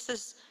again? He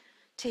says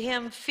to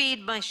him,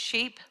 feed my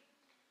sheep.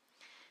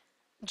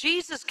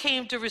 Jesus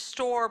came to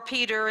restore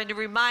Peter and to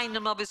remind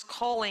him of his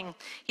calling.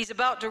 He's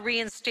about to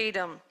reinstate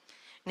him.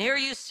 And here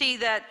you see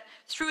that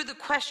through the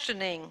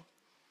questioning,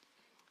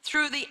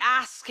 through the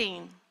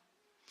asking,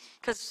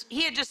 because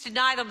he had just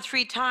denied him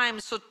 3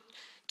 times, so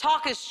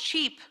talk is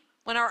cheap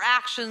when our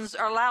actions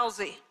are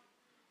lousy.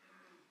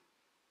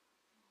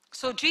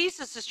 So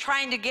Jesus is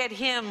trying to get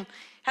him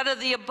out of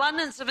the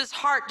abundance of his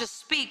heart to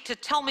speak, to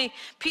tell me,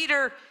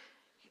 Peter,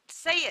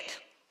 say it.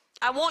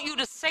 I want you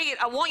to say it.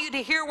 I want you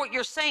to hear what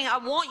you're saying. I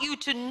want you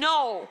to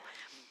know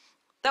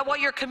that what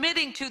you're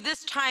committing to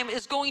this time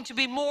is going to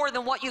be more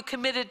than what you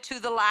committed to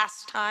the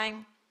last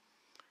time.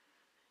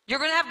 You're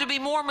going to have to be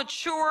more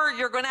mature.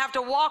 You're going to have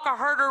to walk a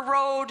harder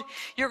road.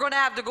 You're going to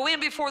have to go in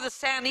before the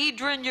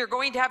Sanhedrin. You're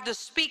going to have to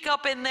speak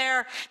up in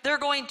there.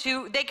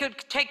 They could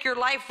take your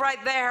life right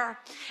there.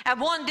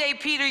 And one day,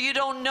 Peter, you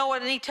don't know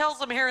it. And he tells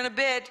them here in a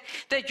bit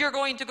that you're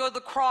going to go to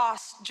the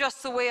cross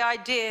just the way I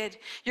did.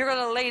 You're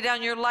going to lay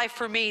down your life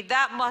for me.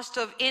 That must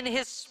have, in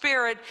his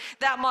spirit,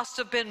 that must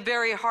have been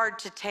very hard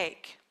to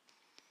take.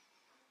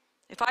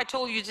 If I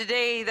told you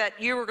today that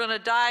you were going to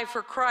die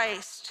for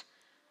Christ,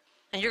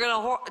 and you're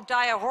going to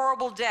die a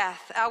horrible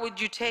death, how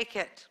would you take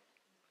it?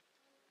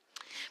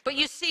 But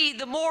you see,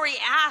 the more he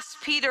asked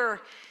Peter,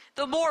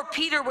 the more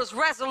Peter was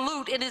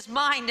resolute in his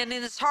mind and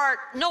in his heart.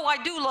 No,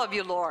 I do love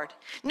you, Lord.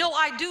 No,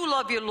 I do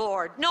love you,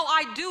 Lord. No,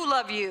 I do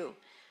love you.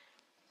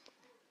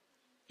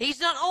 He's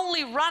not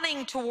only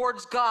running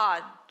towards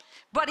God,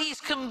 but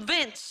he's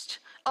convinced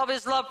of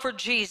his love for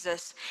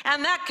Jesus.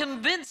 And that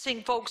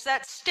convincing, folks,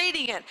 that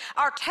stating it,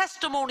 our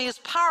testimony is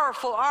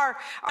powerful.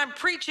 I'm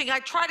preaching, I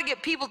try to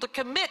get people to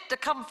commit, to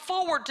come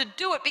forward to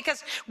do it,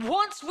 because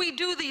once we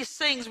do these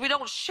things, we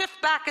don't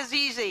shift back as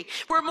easy.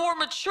 We're more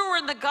mature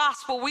in the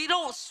gospel. We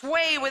don't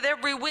sway with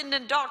every wind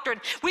and doctrine.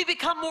 We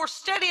become more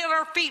steady on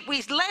our feet.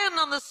 We land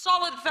on the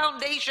solid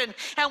foundation,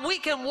 and we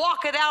can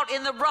walk it out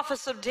in the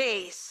roughest of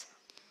days.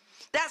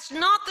 That's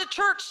not the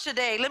church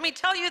today. Let me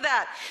tell you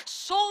that.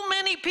 So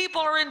many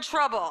people are in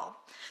trouble.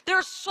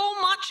 There's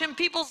so much in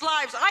people's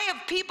lives. I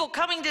have people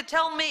coming to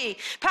tell me,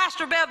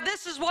 Pastor Bev,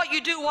 this is what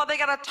you do. While they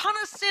got a ton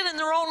of sin in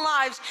their own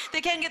lives, they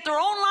can't get their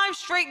own lives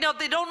straightened out.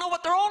 They don't know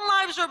what their own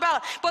lives are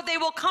about, but they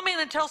will come in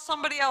and tell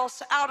somebody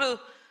else how to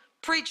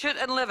preach it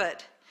and live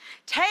it.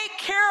 Take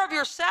care of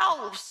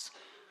yourselves.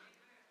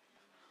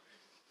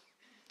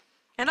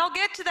 And I'll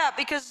get to that,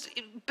 because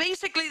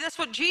basically that's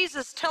what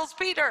Jesus tells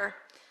Peter.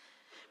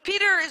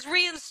 Peter is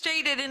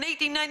reinstated in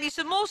 1890. He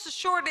said, most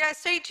assuredly I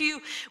say to you,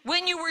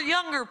 when you were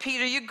younger,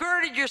 Peter, you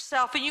girded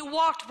yourself and you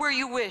walked where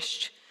you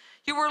wished.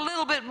 You were a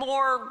little bit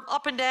more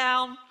up and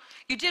down.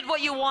 You did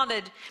what you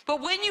wanted. But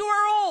when you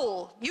are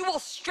old, you will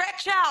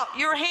stretch out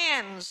your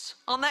hands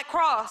on that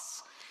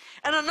cross,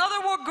 and another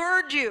will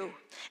gird you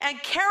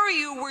and carry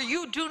you where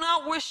you do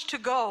not wish to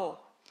go.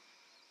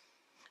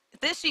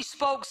 This he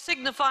spoke,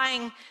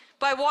 signifying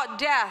by what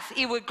death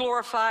he would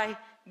glorify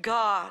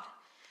God.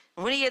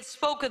 When he had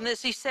spoken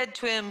this, he said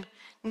to him,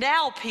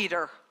 now,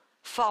 Peter,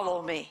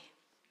 follow me.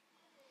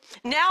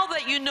 Now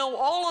that you know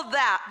all of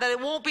that it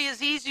won't be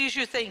as easy as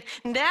you think,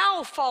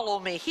 now follow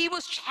me. He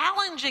was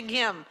challenging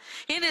him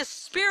in his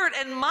spirit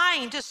and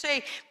mind to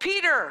say,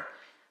 Peter,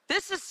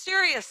 this is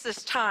serious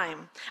this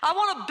time. I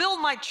want to build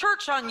my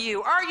church on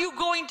you. Are you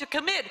going to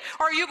commit?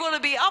 Are you going to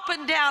be up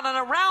and down and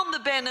around the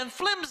bend and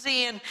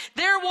flimsy and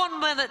there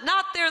one minute,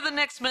 not there the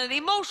next minute,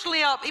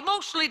 emotionally up,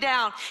 emotionally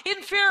down,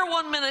 in fear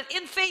one minute,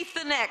 in faith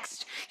the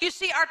next? You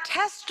see, our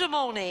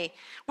testimony,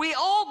 we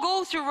all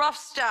go through rough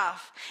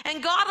stuff,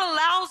 and God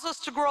allows us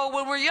to grow.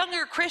 When we're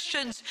younger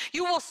Christians,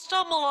 you will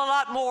stumble a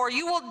lot more.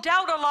 You will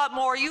doubt a lot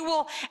more. You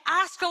will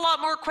ask a lot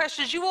more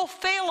questions. You will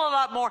fail a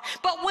lot more.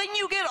 But when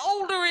you get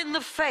older in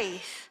the faith,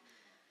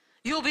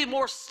 you'll be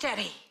more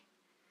steady.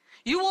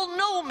 You will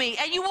know me,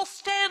 and you will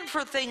stand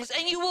for things,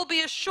 and you will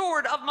be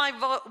assured of my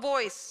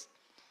voice.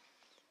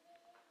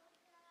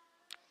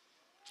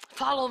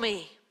 Follow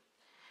me.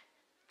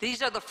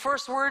 These are the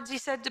first words he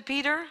said to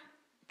Peter.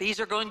 These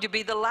are going to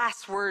be the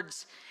last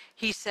words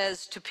he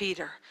says to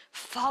Peter.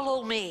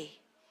 Follow me.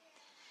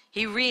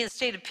 He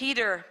reinstated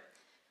Peter,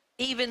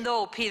 even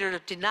though Peter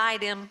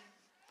denied him.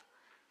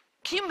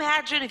 Can you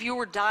imagine if you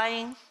were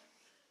dying?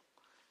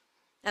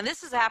 And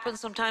this has happened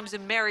sometimes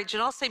in marriage,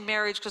 and I'll say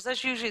marriage because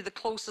that's usually the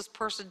closest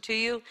person to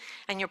you,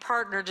 and your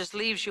partner just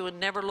leaves you and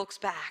never looks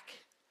back.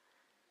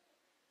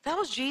 That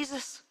was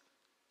Jesus.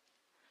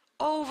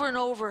 Over and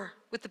over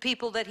with the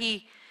people that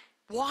he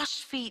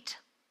washed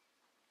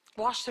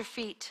their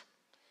feet.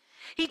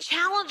 He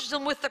challenged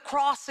them with the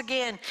cross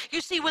again. You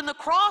see, when the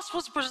cross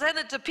was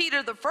presented to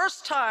Peter the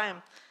first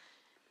time,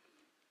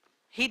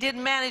 he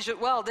didn't manage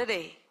it well, did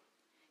he?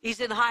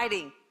 He's in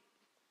hiding.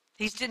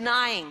 He's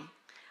denying.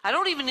 I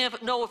don't even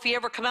know if he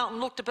ever come out and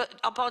looked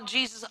upon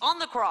Jesus on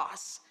the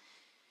cross.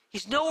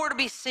 He's nowhere to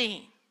be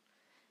seen.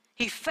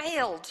 He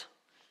failed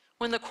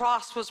when the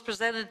cross was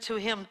presented to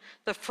him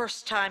the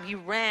first time. He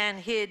ran,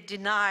 hid,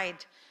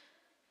 denied.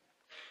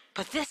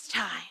 But this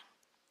time,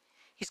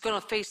 he's going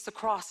to face the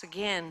cross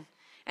again,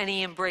 and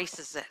he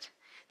embraces it.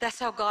 That's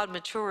how God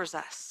matures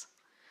us.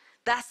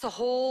 That's the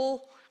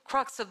whole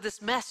crux of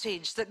this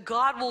message, that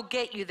God will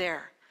get you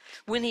there.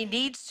 when he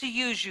needs to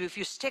use you, if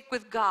you stick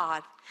with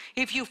God,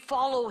 if you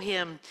follow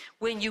him,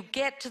 when you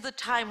get to the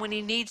time when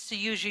he needs to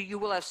use you, you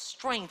will have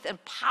strength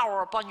and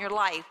power upon your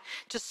life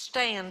to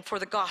stand for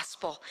the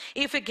gospel.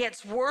 If it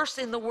gets worse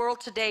in the world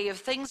today, if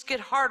things get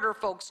harder,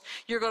 folks,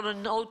 you're going to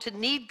know to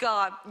need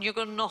God. You're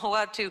going to know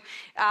how to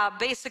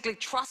basically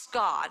trust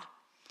God.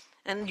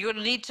 And you're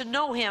going to need to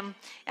know him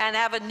and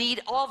have a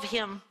need of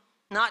him,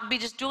 not be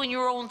just doing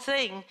your own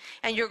thing.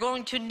 And you're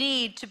going to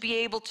need to be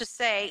able to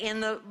say, in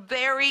the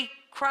very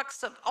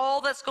crux of all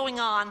that's going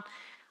on,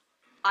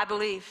 I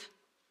believe.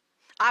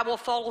 I will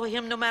follow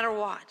him no matter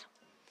what.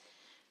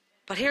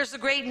 But here's the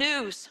great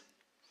news.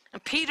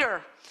 And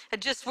Peter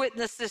had just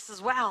witnessed this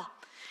as well.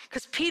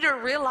 Because Peter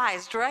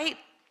realized, right,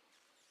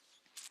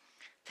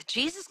 that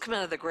Jesus came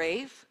out of the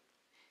grave.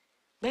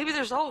 Maybe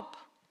there's hope.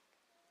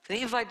 And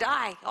even if I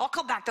die, I'll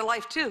come back to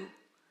life too.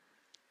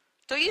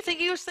 Don't you think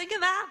he was thinking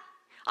that?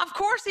 Of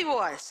course he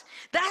was.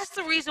 That's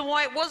the reason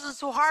why it wasn't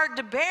so hard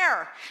to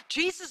bear.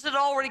 Jesus had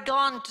already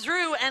gone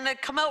through and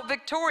had come out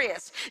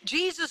victorious.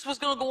 Jesus was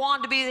going to go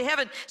on to be in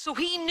heaven. So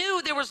he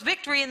knew there was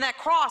victory in that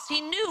cross.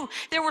 He knew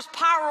there was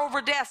power over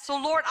death. So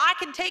Lord, I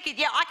can take it.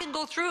 Yeah, I can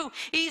go through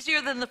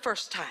easier than the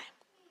first time.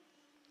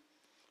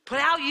 But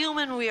how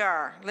human we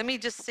are. Let me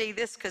just say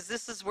this, because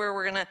this is where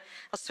we're going to,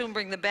 I'll soon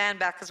bring the band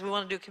back because we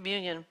want to do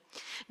communion.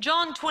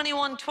 John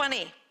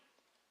 21:20.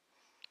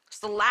 It's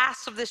the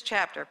last of this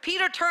chapter.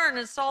 Peter turned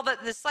and saw that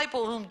the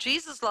disciple whom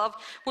Jesus loved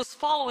was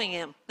following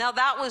him. Now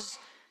that was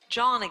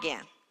John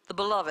again, the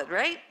beloved,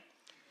 right?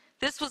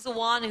 This was the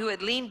one who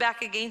had leaned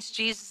back against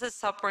Jesus at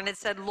supper and had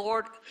said,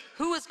 Lord,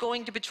 who is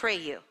going to betray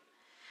you?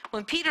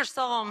 When Peter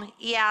saw him,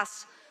 he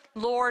asked,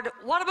 Lord,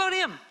 what about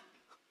him?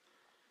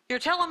 You're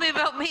telling me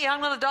about me,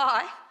 I'm going to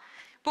die.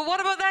 But what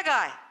about that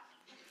guy?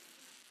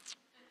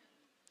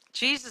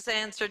 Jesus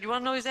answered, you want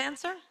to know his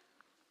answer?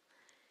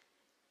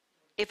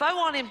 If I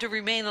want him to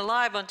remain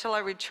alive until I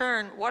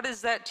return, what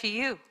is that to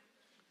you?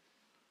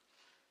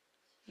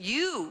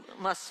 You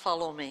must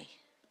follow me.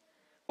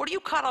 What are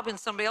you caught up in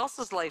somebody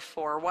else's life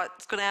for?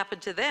 What's going to happen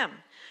to them?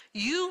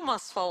 You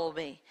must follow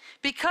me.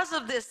 Because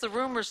of this, the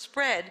rumor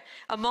spread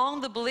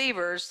among the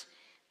believers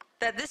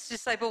that this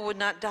disciple would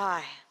not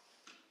die.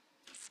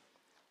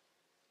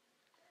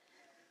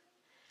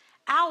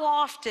 How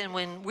often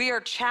when we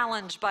are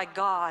challenged by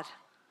God,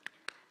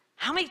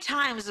 how many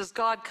times does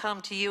God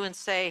come to you and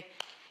say,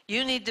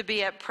 you need to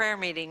be at prayer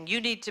meeting,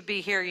 you need to be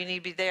here, you need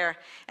to be there,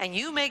 and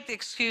you make the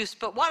excuse,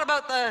 but what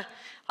about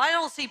I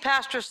don't see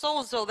Pastor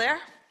so-and-so there.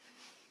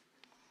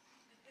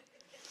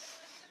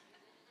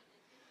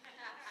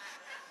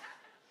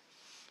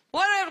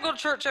 Why do I have to go to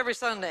church every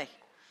Sunday?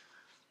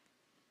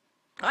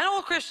 I know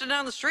a Christian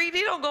down the street,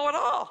 he don't go at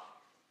all.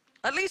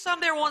 At least I'm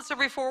there once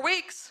every 4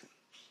 weeks.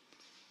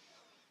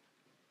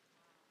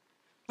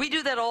 We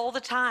do that all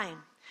the time.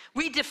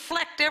 We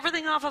deflect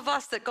everything off of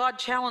us that God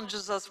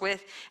challenges us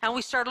with, and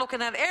we start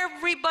looking at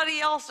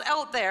everybody else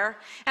out there,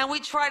 and we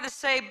try to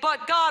say,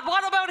 but God,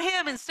 what about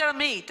him instead of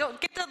me?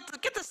 Don't get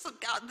this,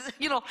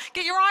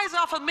 get your eyes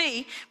off of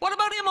me. What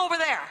about him over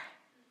there?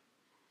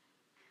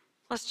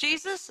 What's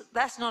Jesus?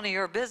 That's none of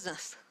your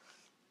business.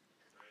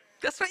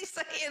 That's what he's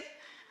saying.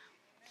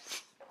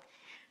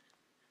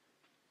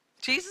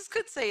 Jesus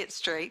could say it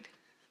straight.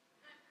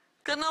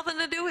 Got nothing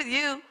to do with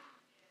you.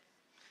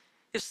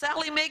 If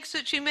Sally makes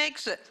it, she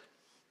makes it.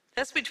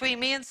 That's between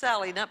me and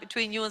Sally, not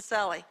between you and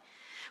Sally.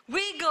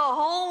 We go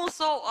home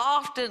so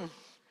often,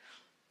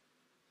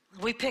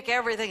 we pick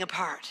everything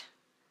apart.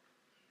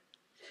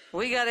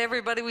 We got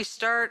everybody we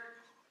start,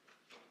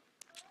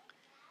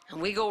 and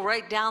we go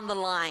right down the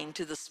line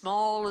to the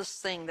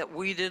smallest thing that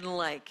we didn't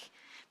like,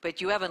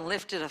 but you haven't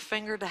lifted a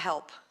finger to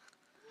help.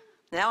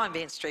 Now I'm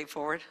being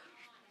straightforward.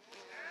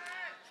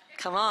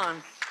 Come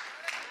on.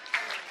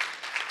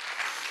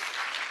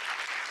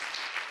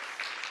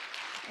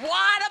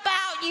 What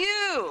about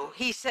you?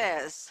 He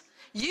says.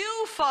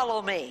 You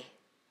follow me.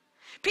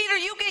 Peter,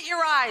 you get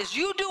your eyes.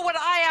 You do what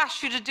I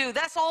asked you to do.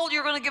 That's all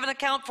you're going to give an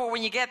account for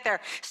when you get there.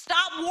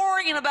 Stop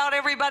worrying about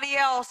everybody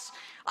else.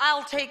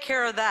 I'll take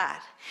care of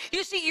that.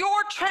 You see,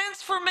 your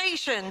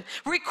transformation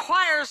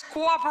requires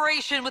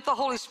cooperation with the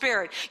Holy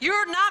Spirit.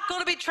 You're not going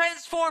to be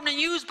transformed and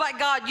used by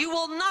God. You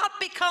will not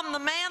become the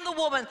man, the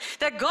woman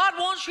that God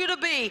wants you to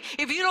be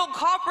if you don't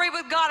cooperate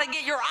with God and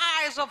get your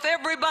eyes off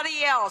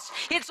everybody else.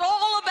 It's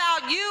all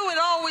about you. It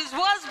always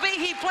was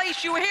be. He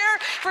placed you here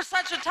for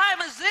such a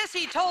time as this.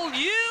 He told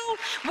you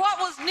what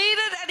was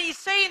needed, and he's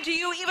saying to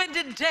you even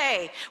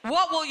today,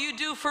 what will you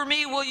do for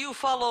me? Will you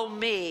follow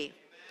me?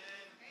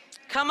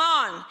 Come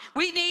on.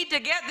 We need to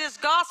get this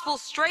gospel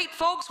straight,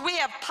 folks. We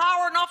have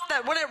power enough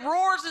that when it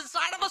roars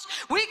inside of us,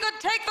 we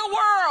could take the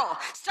world.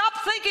 Stop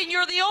thinking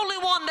you're the only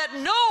one that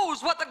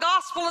knows what the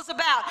gospel is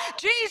about.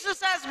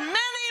 Jesus has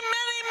many,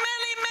 many,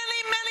 many, many,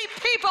 many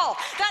people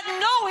that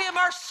know him,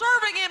 are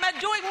serving him, and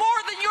doing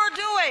more than you're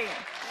doing,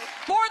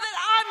 more than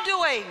I'm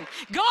doing.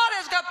 God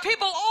has got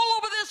people all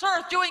over this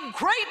earth doing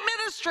great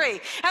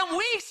ministry, and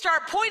we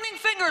start pointing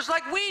fingers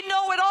like we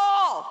know it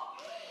all.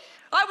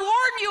 I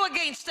warn you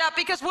against that,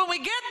 because when we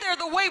get there,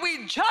 the way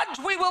we judge,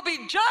 we will be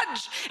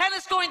judged, and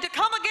it's going to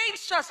come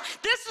against us.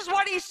 This is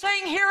what he's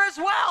saying here as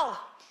well.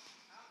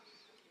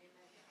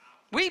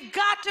 We've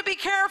got to be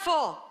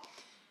careful.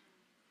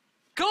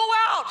 Go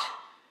out.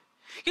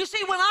 You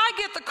see, when I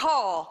get the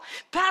call,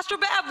 Pastor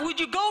Bev, would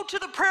you go to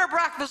the prayer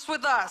breakfast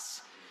with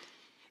us?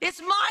 It's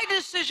my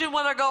decision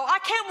when I go. I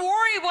can't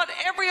worry what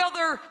every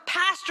other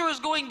pastor is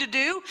going to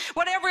do,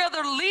 what every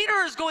other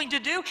leader is going to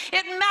do.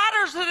 It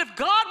matters that if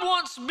God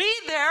wants me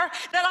there,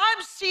 that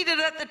I'm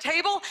seated at the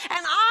table and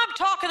I'm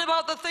talking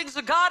about the things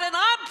of God, and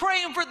I'm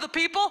praying for the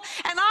people,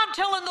 and I'm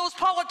telling those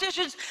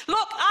politicians,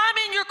 look, I'm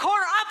in your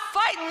corner. I'm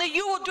fighting that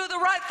you will do the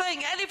right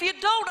thing. And if you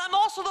don't, I'm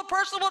also the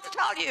person who will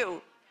tell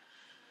you.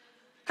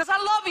 Because I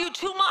love you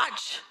too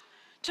much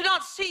to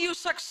not see you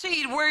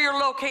succeed where you're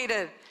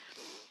located.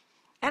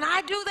 And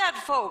I do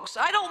that, folks.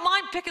 I don't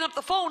mind picking up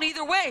the phone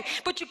either way,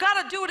 but you got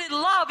to do it in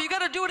love. You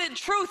got to do it in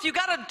truth. You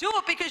got to do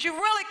it because you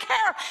really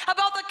care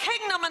about the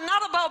kingdom and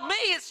not about me.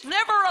 It's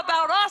never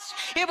about us.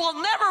 It will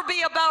never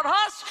be about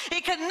us.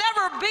 It can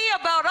never be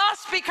about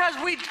us, because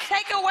we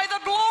take away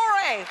the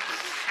glory.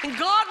 And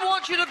God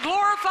wants you to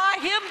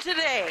glorify him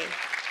today.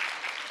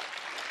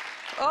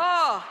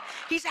 Oh,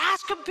 he's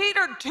asking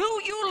Peter,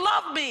 do you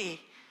love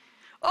me?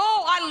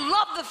 Oh, I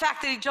love the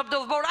fact that he jumped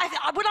overboard.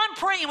 When I'm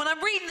praying, when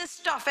I'm reading this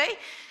stuff,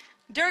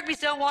 Derek be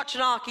down watching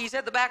hockey. He's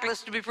at the back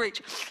listening to me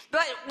preach.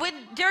 But when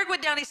Derek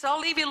went down, he said, I'll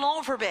leave you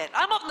alone for a bit.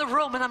 I'm up in the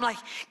room, and I'm like,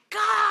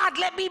 God,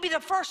 let me be the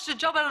first to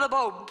jump out of the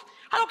boat.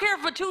 I don't care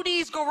if my 2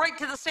 knees go right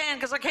to the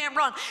sand because I can't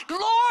run.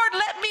 Lord,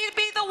 let me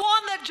be the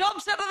one that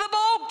jumps out of the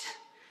boat.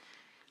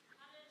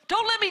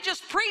 Don't let me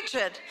just preach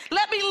it.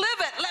 Let me live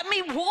it. Let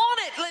me want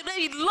it. Let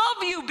me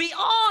love you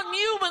beyond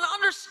human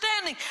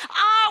understanding.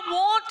 I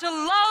want to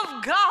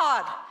love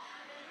God.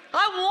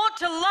 I want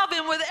to love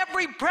him with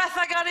every breath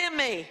I got in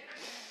me.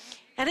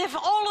 And if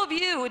all of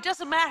you, it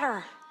doesn't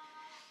matter.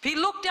 If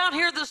you look down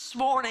here this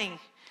morning,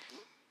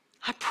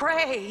 I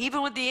pray,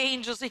 even with the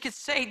angels, he could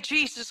say,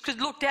 Jesus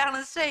could look down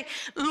and say,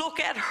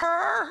 look at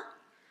her.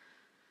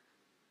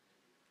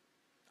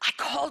 I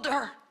called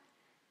her.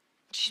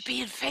 She's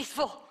being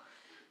faithful.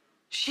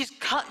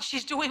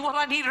 She's doing what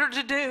I need her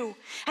to do.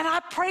 And I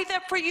pray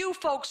that for you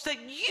folks, that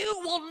you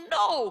will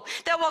know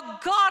that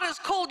what God has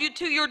called you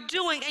to, you're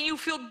doing, and you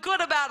feel good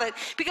about it.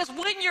 Because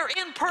when you're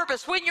in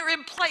purpose, when you're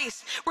in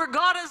place where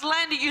God has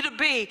landed you to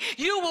be,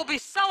 you will be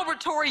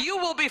celebratory. You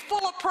will be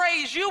full of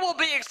praise. You will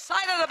be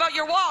excited about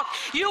your walk.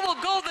 You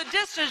will go the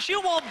distance.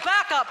 You won't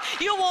back up.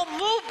 You won't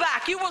move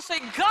back. You will say,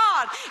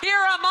 God, here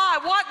am I.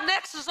 What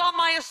next is on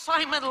my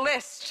assignment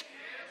list?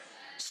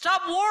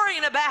 Stop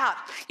worrying about.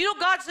 You know,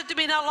 God said to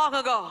me not long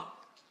ago,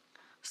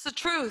 it's the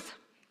truth.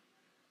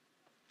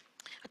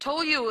 I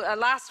told you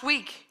last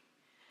week,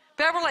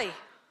 Beverly,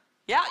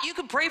 yeah, you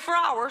can pray for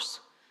hours.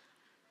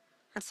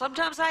 And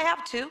sometimes I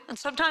have to. And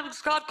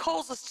sometimes God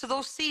calls us to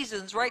those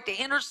seasons, right? To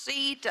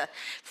intercede, to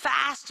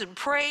fast and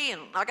pray.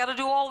 And I got to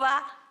do all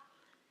that.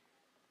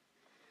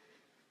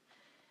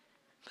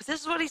 But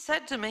this is what he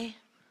said to me.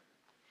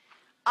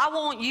 I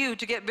want you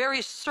to get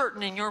very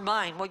certain in your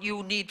mind what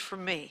you need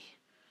from me.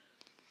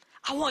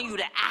 I want you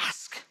to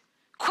ask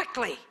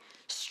quickly,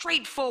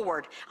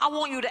 straightforward. I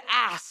want you to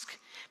ask,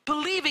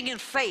 believing in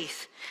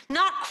faith,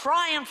 not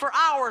crying for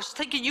hours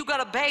thinking you got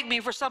to beg me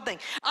for something.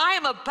 I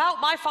am about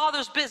my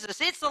Father's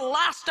business. It's the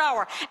last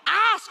hour.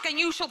 Ask and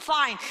you shall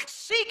find.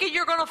 Seek and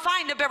you're going to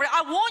find it, Beverly.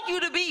 I want you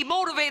to be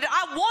motivated.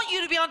 I want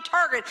you to be on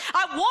target.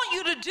 I want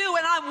you to do,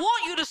 and I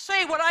want you to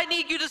say what I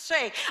need you to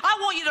say. I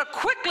want you to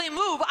quickly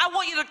move. I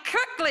want you to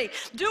quickly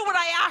do what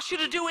I ask you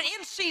to do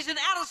in season,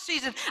 out of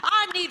season.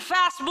 I need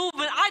fast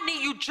movement. I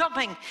need you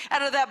jumping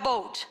out of that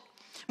boat.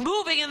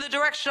 Moving in the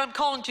direction I'm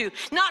calling to.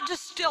 Not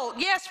just still.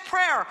 Yes,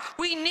 prayer.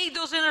 We need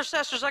those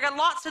intercessors. I got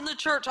lots in the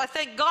church. I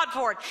thank God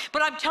for it.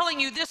 But I'm telling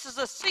you, this is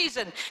a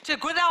season to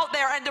get out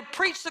there and to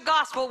preach the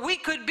gospel. We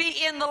could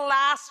be in the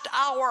last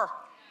hour.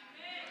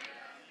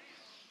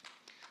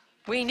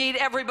 We need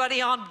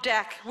everybody on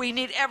deck. We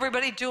need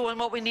everybody doing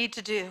what we need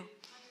to do.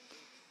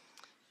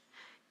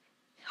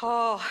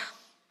 Oh,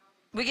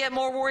 we get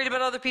more worried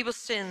about other people's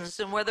sins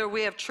and whether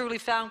we have truly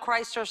found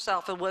Christ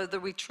ourselves and whether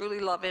we truly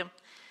love him.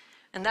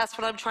 And that's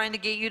what I'm trying to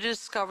get you to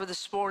discover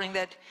this morning,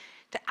 that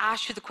to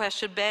ask you the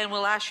question. Ben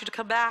will ask you to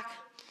come back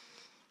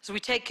as we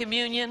take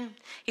communion.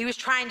 He was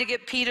trying to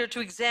get Peter to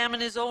examine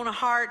his own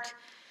heart.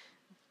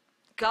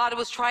 God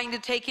was trying to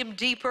take him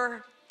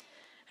deeper,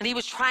 and he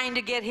was trying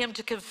to get him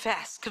to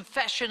confess.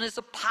 Confession is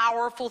a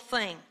powerful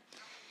thing.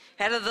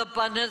 Out of the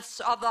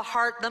abundance of the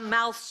heart, the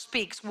mouth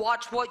speaks.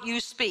 Watch what you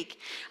speak.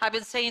 I've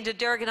been saying to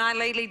Derek and I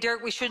lately,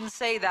 Derek, we shouldn't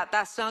say that.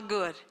 That's not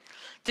good.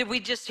 Did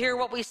we just hear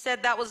what we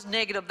said? That was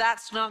negative.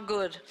 That's not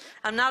good.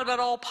 I'm not about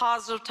all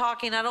positive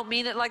talking. I don't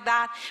mean it like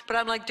that. But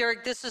I'm like,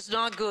 Derek, this is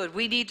not good.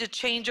 We need to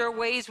change our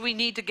ways. We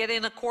need to get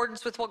in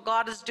accordance with what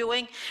God is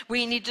doing.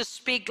 We need to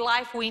speak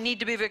life. We need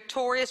to be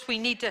victorious. We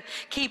need to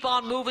keep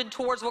on moving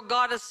towards what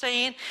God is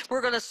saying.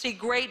 We're going to see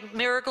great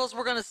miracles.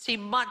 We're going to see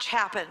much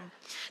happen.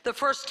 The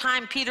first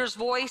time Peter's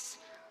voice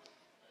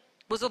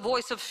was a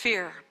voice of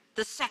fear.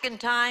 The second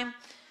time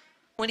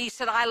when he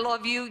said, I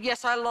love you,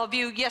 yes, I love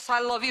you, yes,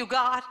 I love you,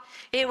 God.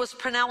 It was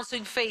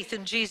pronouncing faith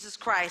in Jesus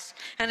Christ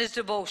and his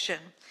devotion.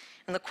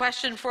 And the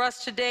question for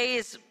us today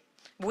is,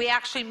 we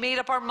actually made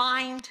up our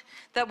mind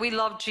that we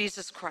love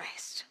Jesus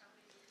Christ.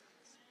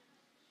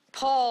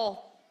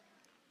 Paul,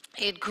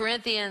 in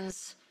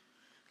Corinthians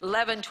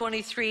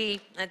 11:23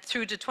 and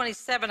through to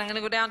 27, I'm going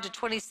to go down to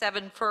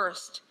 27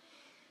 first.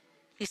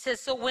 He says,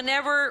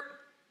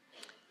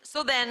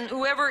 so then,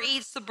 whoever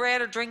eats the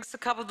bread or drinks the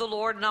cup of the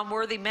Lord in an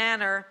unworthy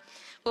manner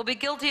will be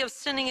guilty of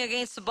sinning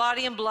against the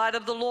body and blood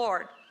of the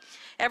Lord.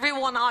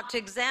 Everyone ought to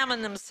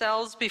examine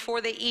themselves before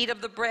they eat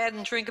of the bread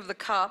and drink of the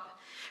cup.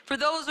 For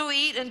those who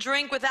eat and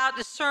drink without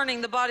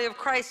discerning the body of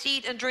Christ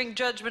eat and drink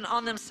judgment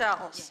on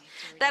themselves.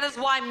 That is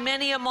why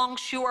many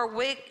amongst you are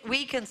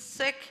weak and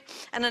sick,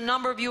 and a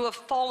number of you have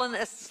fallen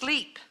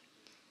asleep.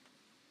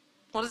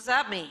 What does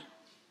that mean?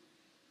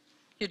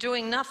 You're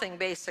doing nothing,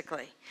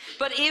 basically.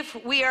 But if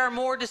we are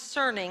more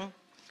discerning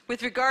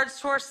with regards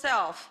to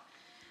ourselves,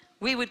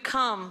 we would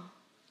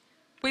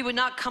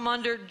not come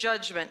under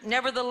judgment.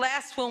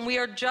 Nevertheless, when we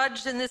are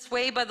judged in this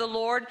way by the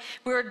Lord,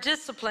 we are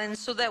disciplined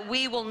so that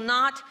we will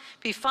not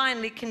be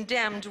finally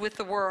condemned with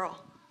the world.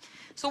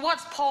 So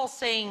what's Paul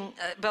saying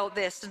about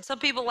this? And some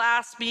people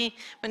asked me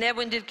when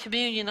Edwin did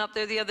communion up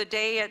there the other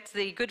day at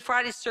the Good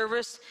Friday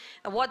service,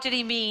 what did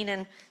he mean?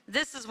 And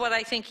this is what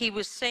I think he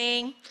was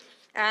saying.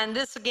 And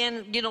this,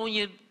 again,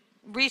 you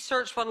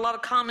research what a lot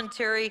of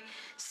commentary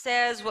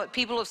says, what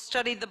people have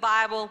studied the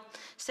Bible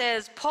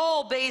says.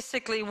 Paul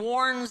basically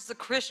warns the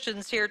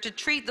Christians here to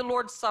treat the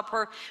Lord's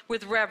Supper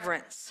with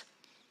reverence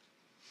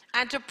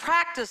and to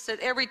practice it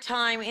every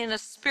time in a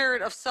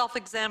spirit of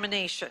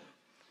self-examination.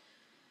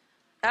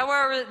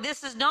 However,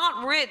 this is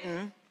not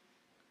written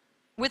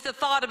with the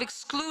thought of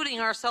excluding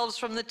ourselves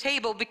from the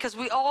table, because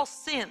we all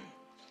sin.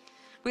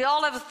 We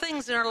all have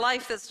things in our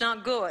life that's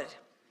not good,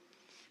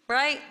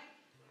 right?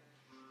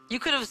 You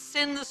could have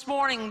sinned this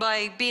morning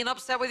by being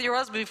upset with your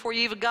husband before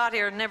you even got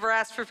here and never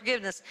asked for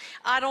forgiveness.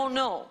 I don't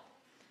know,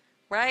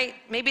 right?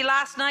 Maybe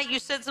last night you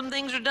said some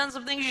things or done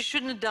some things you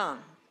shouldn't have done.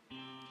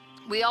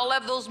 We all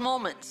have those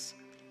moments.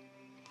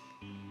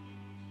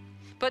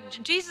 But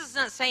Jesus is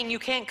not saying you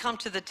can't come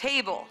to the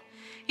table.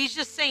 He's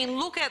just saying,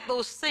 look at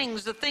those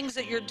things, the things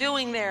that you're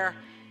doing there.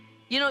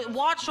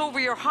 Watch over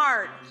your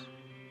heart,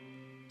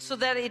 so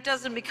that it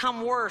doesn't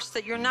become worse,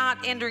 that you're not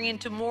entering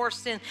into more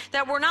sin,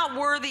 that we're not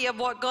worthy of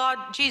what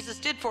Jesus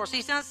did for us.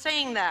 He's not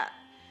saying that.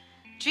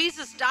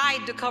 Jesus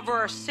died to cover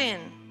our sin.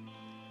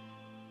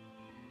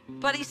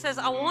 But he says,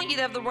 I want you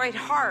to have the right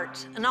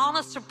heart, an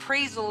honest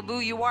appraisal of who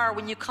you are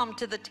when you come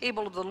to the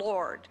table of the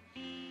Lord.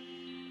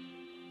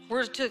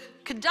 We're to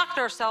conduct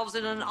ourselves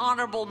in an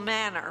honorable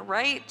manner,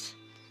 right?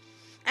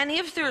 And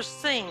if there's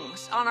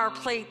things on our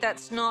plate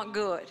that's not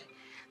good,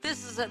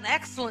 this is an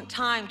excellent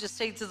time to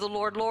say to the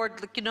Lord, Lord,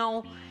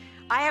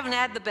 I haven't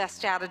had the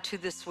best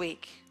attitude this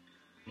week.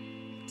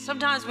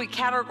 Sometimes we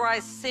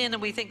categorize sin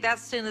and we think that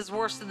sin is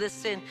worse than this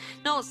sin.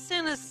 No,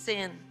 sin is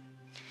sin.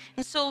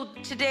 And so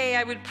today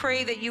I would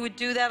pray that you would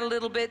do that a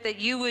little bit, that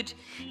you would,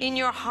 in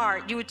your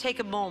heart, you would take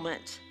a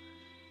moment.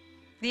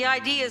 The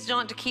idea is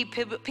not to keep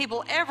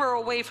people ever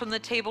away from the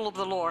table of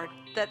the Lord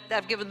that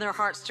have given their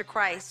hearts to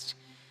Christ,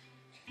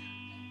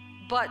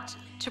 but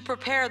to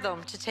prepare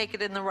them to take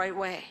it in the right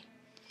way.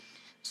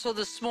 So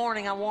this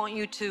morning, I want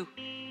you to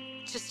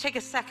just take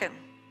a second.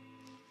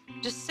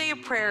 Just say a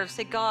prayer and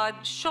say, God,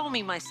 show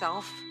me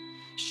myself.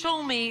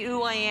 Show me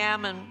who I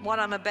am and what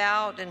I'm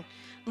about. And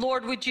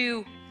Lord, would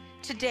you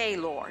today,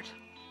 Lord,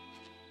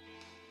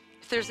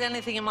 if there's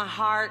anything in my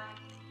heart,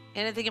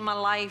 anything in my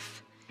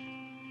life,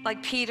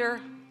 like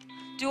Peter,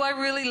 do I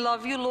really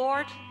love you,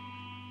 Lord?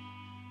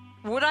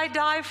 Would I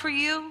die for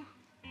you?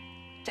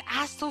 To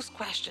ask those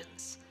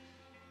questions.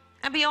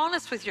 And be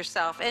honest with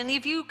yourself. And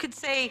if you could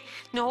say,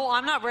 no,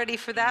 I'm not ready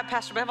for that,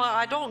 Pastor Bev,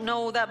 I don't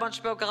know that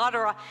much about God,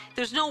 or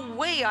there's no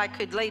way I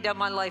could lay down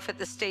my life at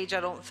this stage, I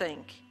don't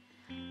think.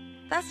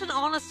 That's an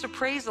honest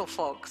appraisal,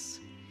 folks.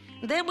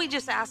 And then we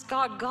just ask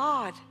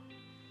God,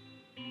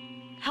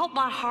 help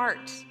my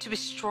heart to be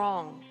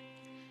strong.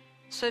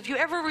 So if you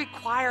ever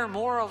require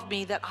more of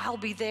me, that I'll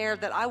be there,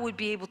 that I would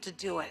be able to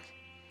do it.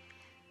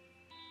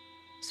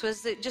 So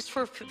just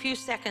for a few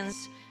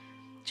seconds,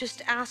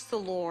 just ask the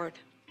Lord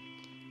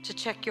to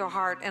check your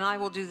heart, and I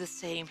will do the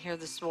same here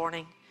this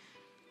morning.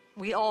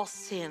 We all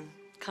sin,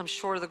 come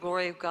short of the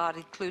glory of God,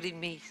 including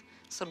me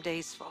some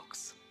days,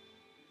 folks.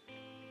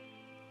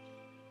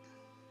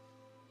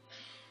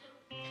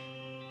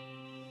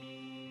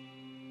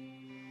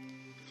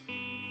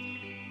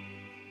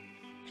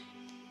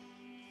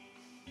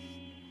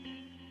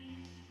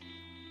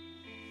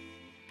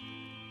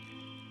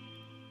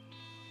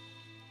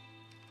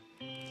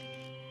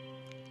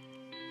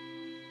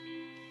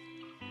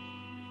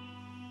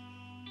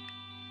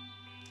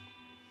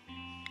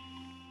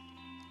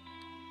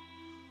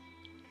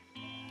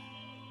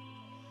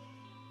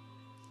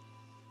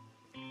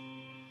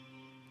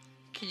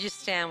 Could you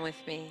stand with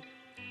me?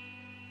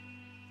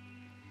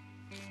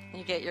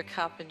 You get your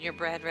cup and your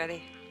bread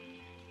ready.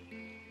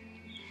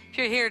 If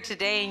you're here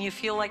today and you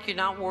feel like you're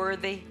not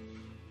worthy,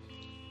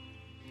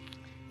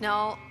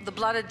 No, the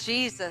blood of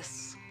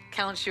Jesus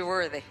counts you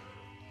worthy.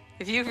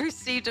 If you've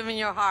received him in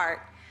your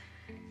heart,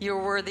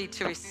 you're worthy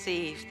to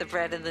receive the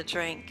bread and the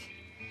drink.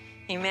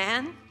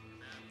 Amen?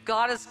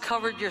 God has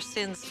covered your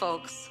sins,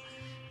 folks.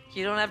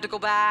 You don't have to go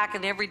back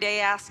and every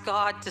day ask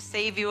God to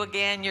save you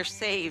again. You're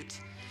saved.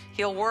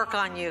 He'll work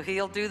on you.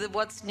 He'll do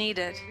what's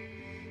needed.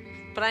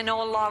 But I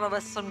know a lot of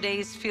us some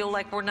days feel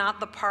like we're not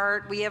the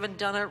part. We haven't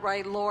done it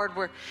right, Lord.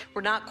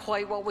 We're not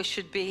quite what we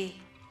should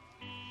be.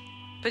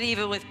 But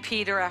even with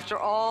Peter, after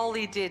all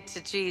he did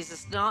to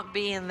Jesus, not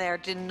being there,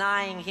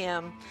 denying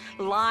him,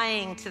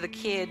 lying to the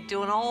kid,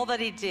 doing all that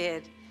he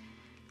did,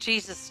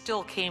 Jesus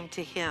still came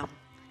to him.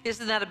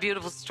 Isn't that a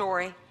beautiful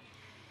story?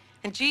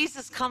 And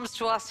Jesus comes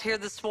to us here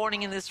this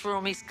morning in this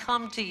room. He's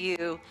come to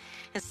you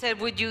and said,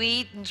 would you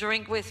eat and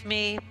drink with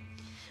me?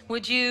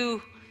 Would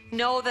you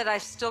know that I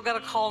still got a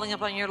calling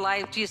upon your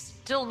life? Do you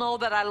still know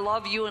that I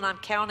love you and I'm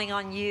counting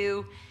on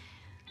you?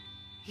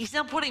 He's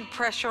not putting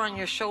pressure on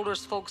your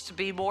shoulders, folks, to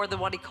be more than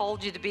what he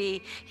called you to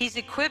be. He's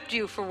equipped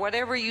you for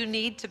whatever you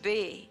need to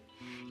be.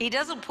 He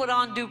doesn't put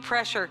undue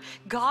pressure.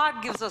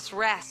 God gives us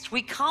rest.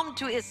 We come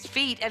to his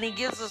feet and he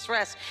gives us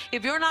rest.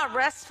 If you're not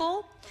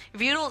restful,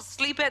 if you don't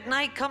sleep at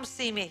night, come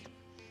see me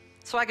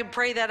so I can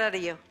pray that out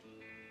of you.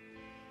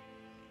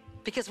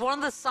 Because one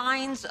of the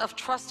signs of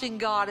trusting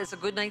God is a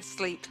good night's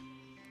sleep.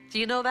 Do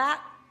you know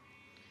that?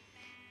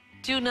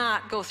 Do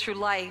not go through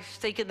life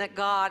thinking that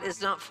God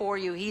is not for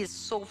you. He is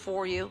so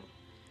for you.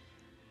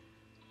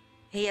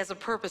 He has a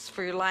purpose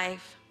for your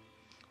life.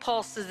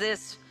 Paul says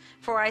this,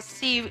 for I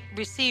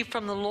received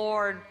from the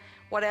Lord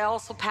what I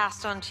also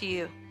passed on to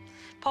you.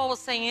 Paul was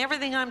saying,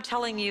 everything I'm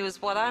telling you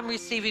is what I'm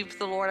receiving from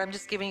the Lord. I'm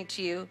just giving it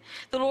to you.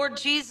 The Lord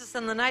Jesus,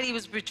 on the night he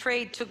was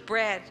betrayed, took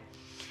bread.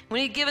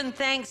 When he'd given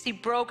thanks, he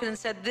broke it and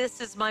said,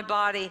 this is my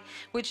body,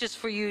 which is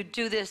for you.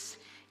 Do this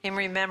in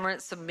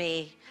remembrance of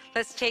me.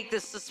 Let's take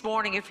this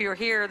morning. If you're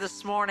here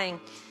this morning,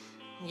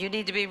 you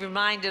need to be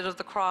reminded of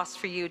the cross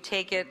for you.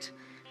 Take it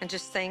and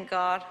just thank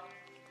God.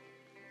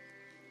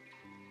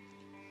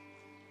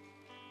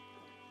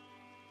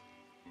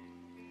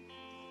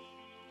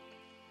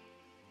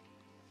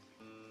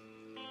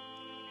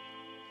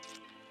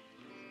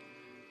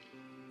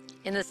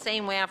 In the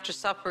same way, after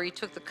supper, he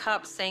took the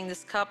cup, saying,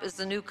 this cup is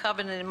the new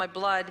covenant in my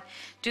blood.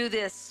 Do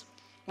this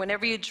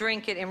whenever you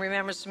drink it in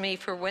remembrance of me.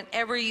 For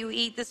whenever you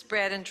eat this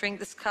bread and drink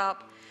this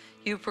cup,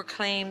 you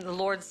proclaim the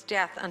Lord's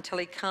death until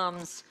he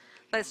comes.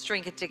 Let's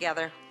drink it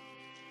together.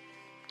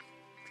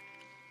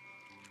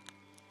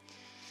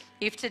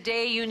 If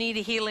today you need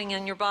a healing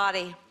in your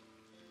body,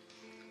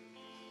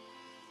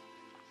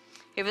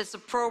 if it's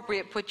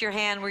appropriate, put your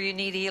hand where you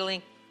need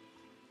healing.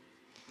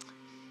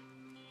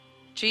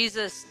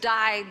 Jesus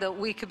died that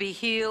we could be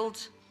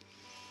healed.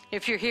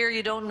 If you're here,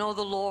 you don't know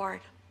the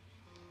Lord,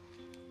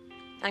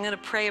 I'm going to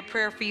pray a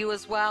prayer for you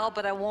as well,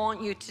 but I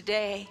want you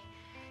today,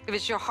 if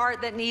it's your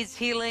heart that needs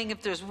healing,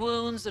 if there's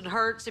wounds and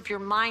hurts, if your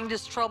mind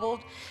is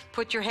troubled,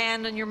 put your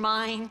hand on your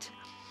mind.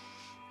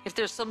 If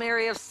there's some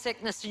area of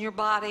sickness in your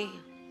body,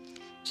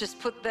 just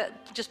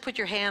put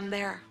your hand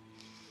there.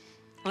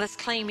 Let's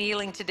claim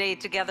healing today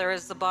together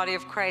as the body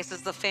of Christ,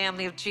 as the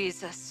family of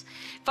Jesus.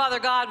 Father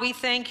God, we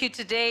thank you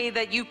today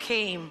that you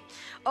came.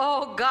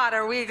 Oh God,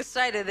 are we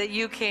excited that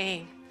you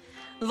came.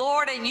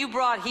 Lord, and you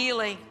brought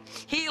healing.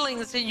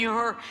 Healing's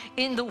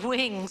in the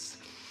wings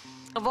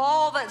of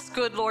all that's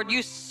good, Lord.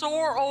 You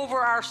soar over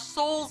our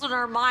souls and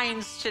our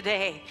minds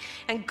today.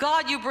 And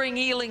God, you bring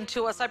healing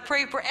to us. I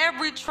pray for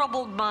every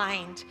troubled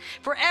mind,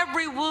 for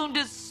every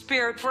wounded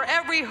spirit, for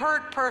every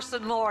hurt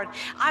person, Lord.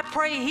 I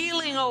pray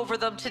healing over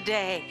them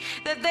today,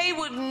 that they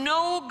would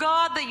know,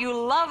 God, that you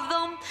love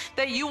them,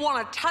 that you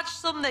want to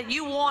touch them, that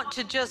you want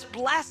to just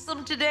bless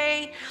them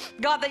today.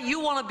 God, that you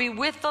want to be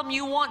with them.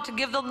 You want to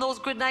give them those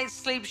good night's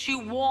sleeps. You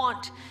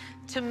want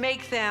to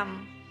make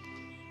them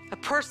a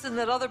person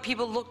that other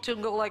people look to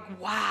and go like,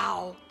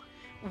 wow,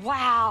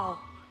 wow,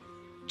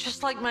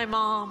 just like my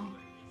mom,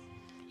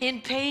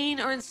 in pain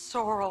or in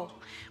sorrow,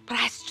 but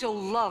I still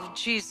love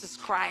Jesus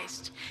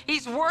Christ.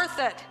 He's worth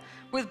it.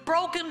 With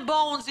broken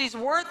bones, he's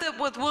worth it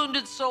with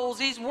wounded souls.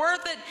 He's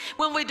worth it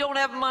when we don't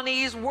have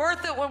money. He's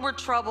worth it when we're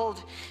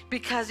troubled,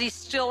 because he's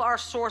still our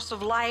source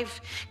of life.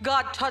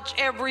 God, touch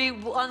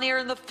everyone here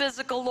in the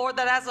physical, Lord,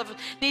 that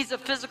needs a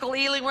physical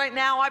healing right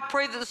now. I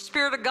pray that the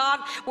Spirit of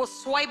God will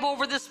swipe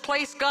over this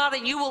place, God,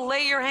 and you will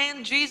lay your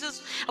hand,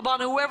 Jesus, upon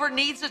whoever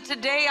needs it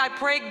today. I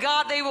pray,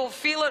 God, they will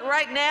feel it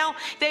right now.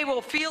 They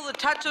will feel the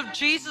touch of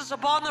Jesus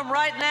upon them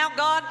right now,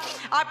 God.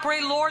 I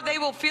pray, Lord, they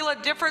will feel a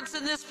difference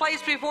in this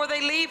place before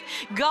they leave.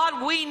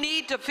 God, we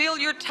need to feel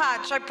your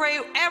touch. I pray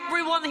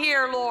everyone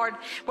here, Lord,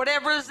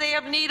 whatever they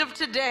have need of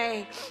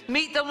today,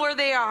 meet them where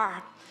they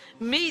are.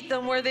 Meet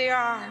them where they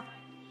are.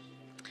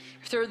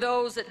 If there are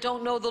those that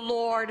don't know the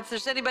Lord, if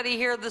there's anybody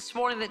here this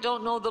morning that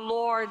don't know the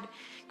Lord,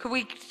 could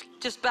we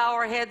just bow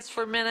our heads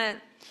for a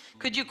minute?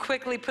 Could you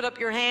quickly put up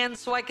your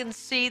hands so I can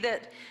see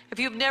that if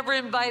you've never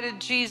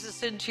invited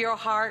Jesus into your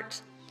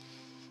heart,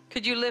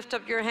 could you lift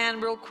up your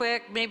hand real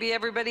quick? Maybe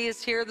everybody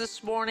is here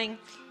this morning.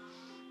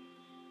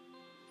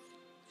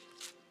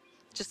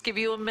 Just give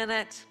you a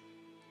minute.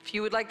 If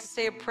you would like to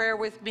say a prayer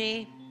with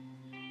me,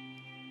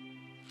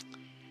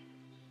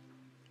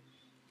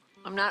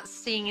 I'm not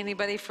seeing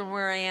anybody from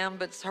where I am,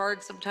 but it's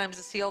hard sometimes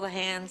to see all the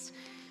hands.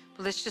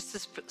 But let's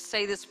just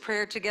say this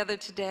prayer together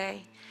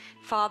today.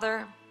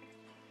 Father,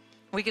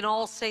 we can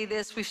all say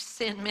this. We've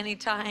sinned many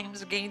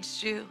times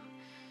against you.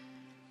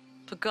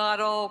 But God,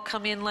 oh,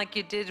 come in like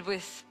you did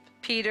with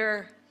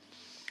Peter.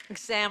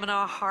 Examine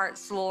our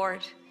hearts,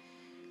 Lord.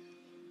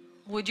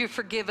 Would you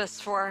forgive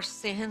us for our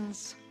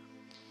sins?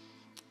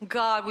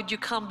 God, would you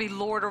come be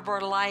Lord of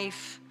our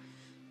life?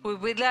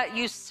 Would we let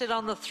you sit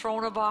on the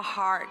throne of our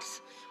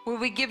hearts? Would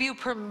we give you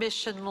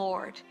permission,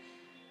 Lord,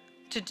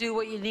 to do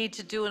what you need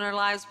to do in our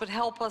lives? But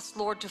help us,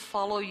 Lord, to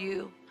follow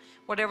you,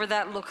 whatever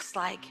that looks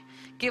like.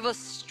 Give us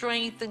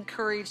strength and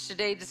courage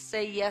today to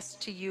say yes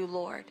to you,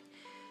 Lord.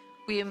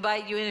 We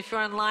invite you in. If you're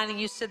online and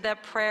you said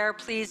that prayer,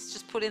 please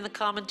just put in the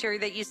commentary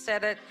that you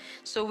said it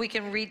so we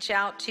can reach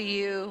out to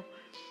you.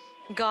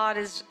 God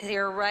is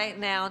here right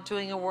now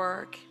doing a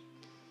work.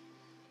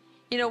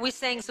 You know, we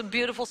sang some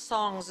beautiful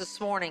songs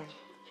this morning.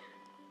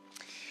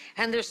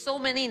 And there's so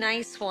many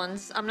nice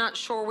ones. I'm not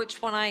sure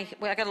which one I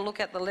got to look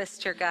at the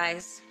list here,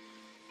 guys.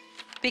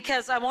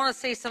 Because I want to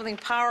say something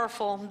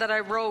powerful that I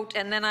wrote,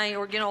 and then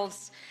a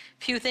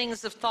few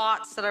things of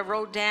thoughts that I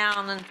wrote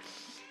down,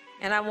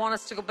 and I want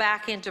us to go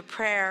back into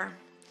prayer.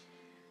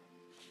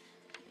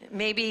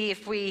 Maybe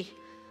if we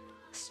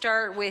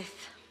start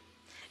with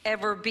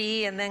ever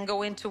be and then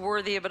go into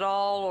worthy of it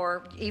all,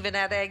 or even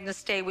at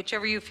Agnes Day,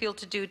 whichever you feel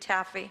to do,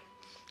 Taffy.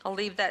 I'll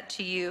leave that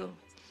to you.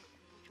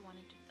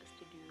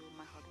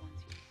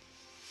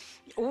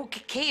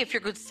 Okay, if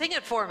you're good, sing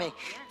it for me. Yeah.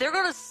 They're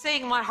going to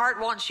sing My Heart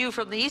Wants You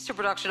from the Easter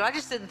production. I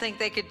just didn't think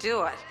they could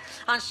do it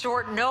on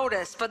short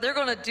notice, but they're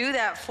going to do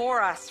that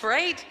for us,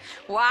 right?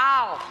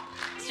 Wow.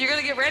 So you're going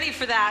to get ready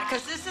for that,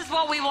 because this is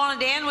what we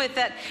wanted to end with,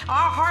 that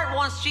our heart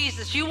wants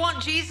Jesus. You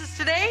want Jesus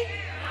today?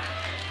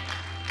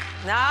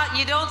 Nah,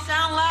 you don't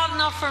sound loud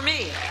enough for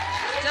me.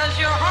 Does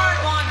your heart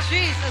want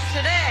Jesus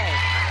today?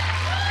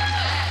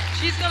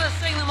 She's going to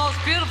sing the most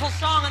beautiful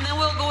song, and then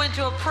we'll go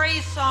into a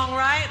praise song,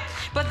 right?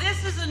 But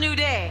this is a new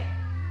day.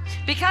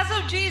 Because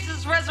of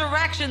Jesus'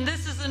 resurrection,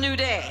 this is a new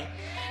day.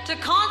 To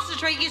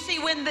concentrate, you see,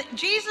 when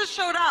Jesus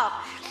showed up,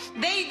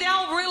 they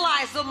now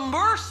realized the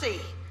mercy,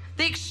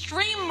 the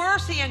extreme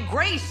mercy and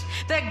grace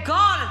that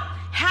God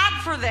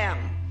had for them,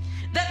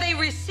 that they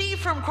received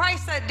from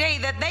Christ that day,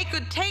 that they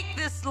could take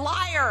this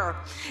liar,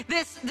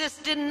 this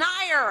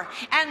denier,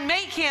 and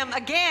make him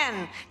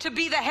again to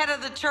be the head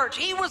of the church.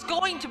 He was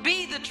going to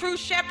be the true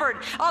shepherd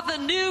of the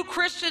new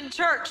Christian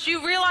church.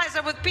 You realize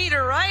that with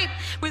Peter, right?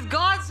 With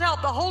God's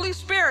help, the Holy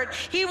Spirit,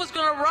 he was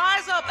going to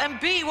rise up and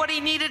be what he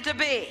needed to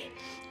be.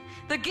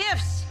 The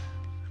gifts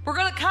were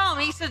going to come.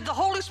 He said the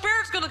Holy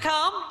Spirit's going to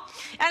come,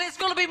 and it's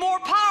going to be more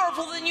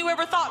powerful than you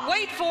ever thought.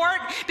 Wait for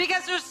it,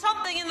 because there's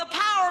something in the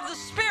power of the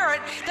Spirit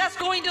that's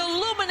going to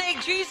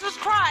illuminate Jesus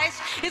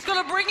Christ. It's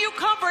going to bring you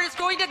comfort. It's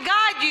going to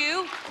guide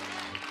you,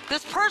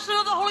 this person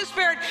of the Holy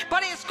Spirit,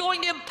 but it's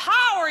going to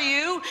empower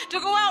you to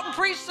go out and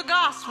preach the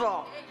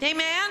gospel.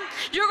 Amen?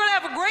 You're going to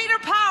have a greater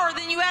power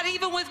than you had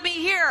even with me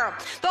here.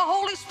 The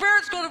Holy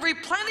Spirit's going to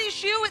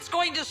replenish you. It's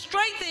going to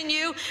strengthen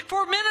you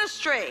for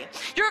ministry.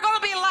 You're going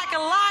to be like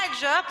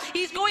Elijah.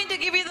 He's going to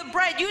give you the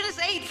bread. You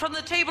just ate from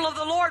the table of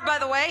the Lord, by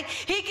the way.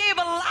 He gave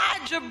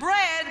Elijah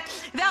bread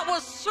that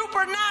was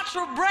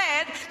supernatural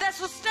bread that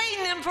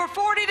sustained them for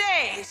 40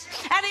 days.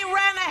 And he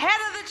ran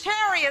ahead of the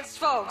chariots,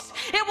 folks.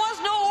 It was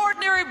no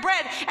ordinary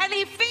bread, and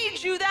he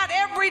feeds you that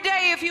every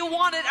day if you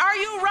want it. Are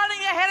you running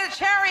ahead of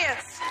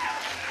chariots?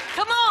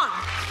 Come on.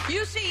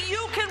 You see,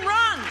 you can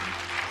run.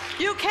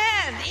 You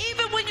can.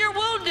 Even when you're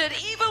wounded,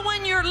 even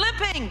when you're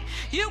limping,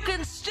 you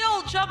can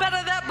still jump out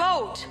of that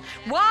boat.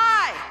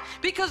 Why?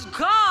 Because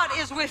God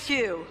is with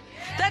you.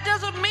 That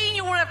doesn't mean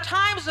you won't have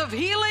times of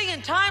healing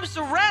and times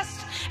to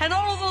rest and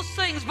all of those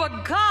things.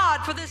 But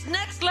God, for this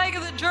next leg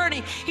of the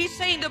journey, he's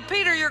saying to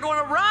Peter, you're going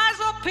to rise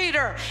up,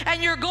 Peter,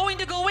 and you're going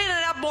to go in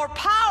and have more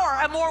power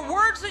and more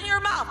words in your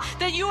mouth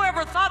than you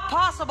ever thought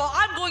possible.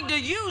 I'm going to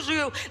use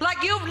you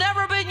like you've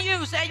never been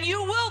used, and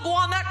you will go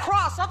on that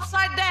cross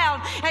upside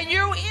down, and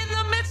you're in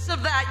the midst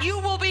of that. You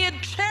will be in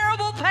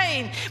terrible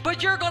pain,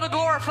 but you're going to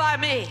glorify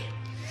me.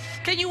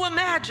 Can you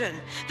imagine?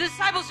 The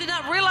disciples did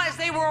not realize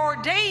they were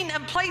ordained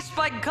and placed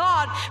by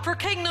God for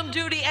kingdom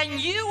duty,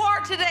 and you are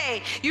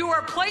today. You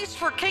are placed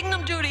for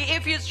kingdom duty.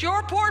 If it's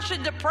your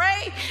portion to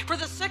pray for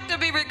the sick to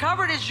be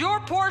recovered, it's your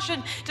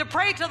portion to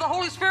pray till the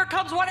Holy Spirit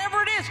comes,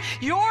 whatever it is,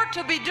 you're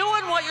to be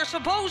doing what you're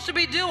supposed to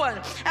be doing.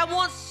 And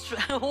once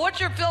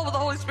you're filled with the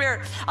Holy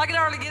Spirit, I can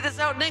hardly get this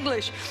out in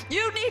English,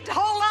 you need to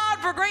hold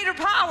on for greater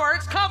power.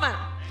 It's coming.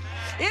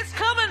 It's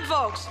coming,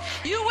 folks.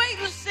 You wait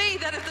and see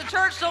that if the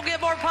church don't get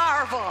more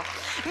powerful.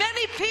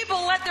 Many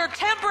people let their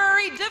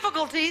temporary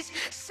difficulties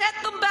set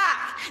them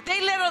back.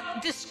 They let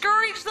it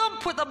discourage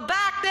them, put them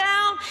back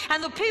down,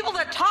 and the people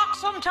that talk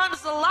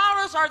sometimes the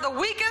loudest are the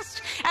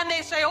weakest, and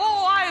they say,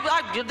 oh,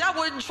 that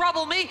wouldn't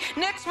trouble me.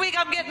 Next week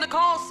I'm getting a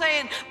call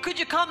saying, could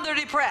you come? They're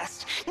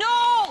depressed.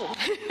 No!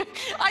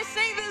 I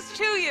say this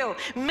to you.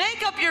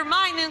 Make up your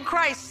mind in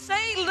Christ.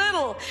 Say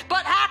little,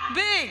 but act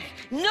big.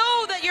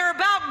 Know that you're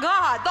about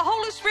God. The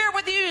Holy Spirit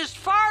with you is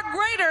far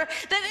greater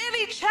than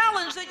any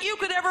challenge that you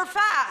could ever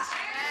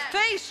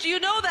face. Do you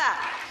know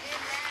that?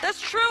 That's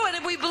true, and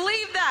if we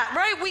believe that,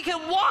 right, we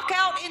can walk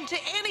out into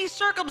any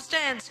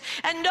circumstance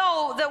and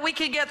know that we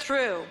can get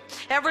through.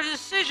 Every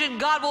decision,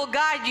 God will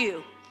guide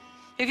you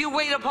if you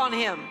wait upon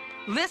Him.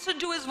 Listen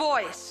to His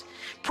voice.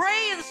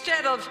 Pray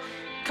instead of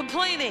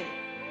complaining.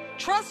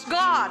 Trust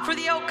God for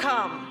the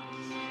outcome.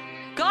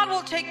 God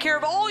will take care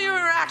of all your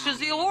interactions.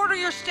 He'll order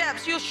your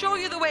steps. He'll show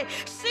you the way.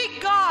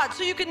 Seek God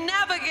so you can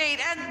navigate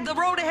and the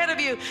road ahead of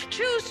you.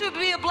 Choose to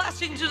be a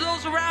blessing to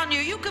those around you.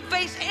 You can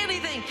face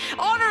anything.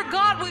 Honor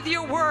God with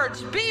your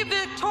words. Be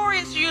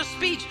victorious in your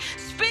speech.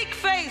 Speak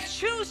faith.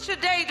 Choose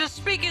today to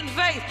speak in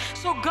faith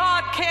so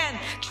God can.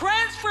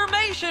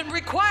 Transformation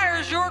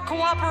requires your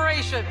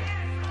cooperation.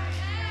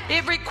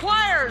 It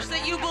requires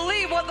that you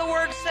believe what the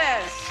Word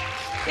says.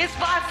 It's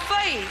by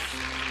faith.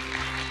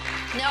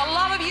 Now, a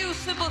lot of you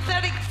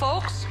sympathetic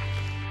folks,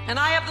 and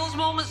I have those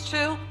moments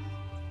too.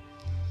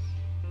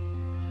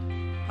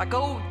 I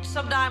go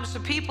sometimes to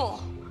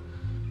people,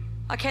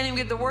 I can't even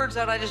get the words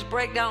out. I just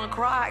break down and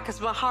cry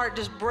because my heart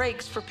just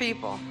breaks for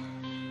people.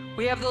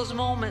 We have those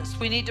moments.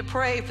 We need to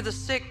pray for the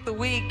sick, the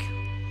weak.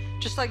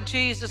 Just like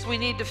Jesus, we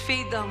need to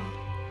feed them.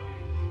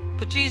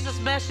 But Jesus'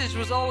 message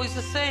was always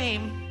the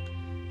same.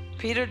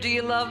 Peter, do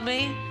you love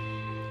me?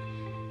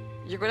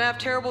 You're going to have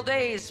terrible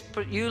days,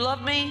 but you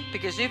love me?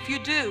 Because if you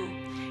do,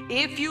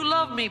 if you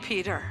love me,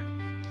 Peter,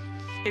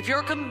 if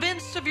you're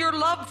convinced of your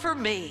love for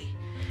me,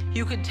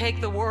 you can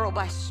take the world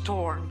by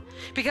storm.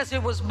 Because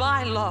it was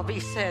my love, he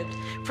said,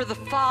 for the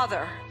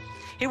Father.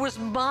 It was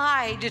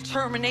my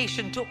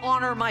determination to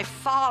honor my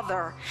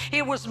Father.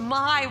 It was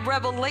my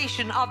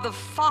revelation of the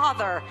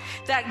Father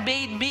that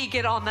made me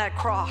get on that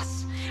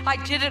cross. I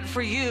did it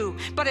for you,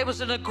 but it was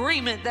an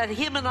agreement that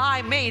Him and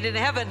I made in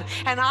heaven,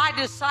 and I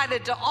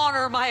decided to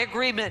honor my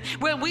agreement.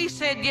 When we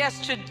said yes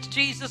to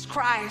Jesus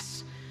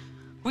Christ,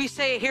 we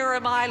say, here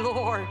am I,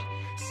 Lord,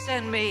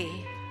 send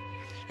me.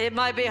 It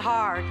might be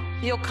hard.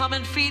 He'll come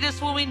and feed us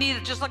when we need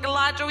it, just like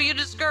Elijah when you're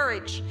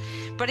discouraged.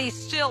 But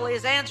his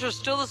answer is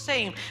still the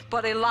same.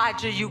 But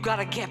Elijah, you got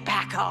to get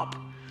back up.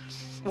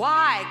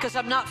 Why? Because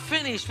I'm not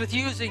finished with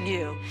using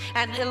you.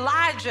 And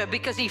Elijah,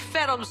 because he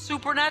fed him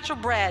supernatural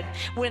bread,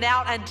 went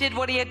out and did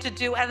what he had to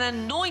do and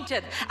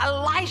anointed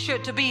Elisha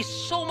to be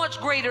so much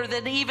greater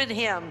than even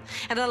him.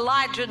 And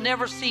Elijah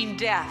never seen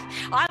death.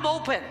 I'm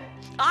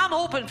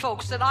open,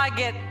 folks, that I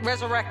get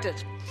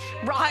resurrected.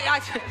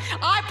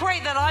 I pray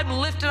that I'm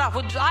lifted up.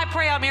 I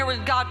pray I'm here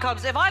when God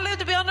comes. If I live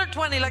to be under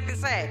 20, like they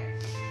say.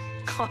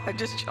 Oh, I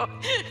just joke.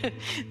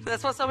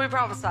 That's what somebody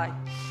prophesied.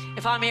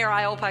 If I'm here,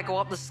 I hope I go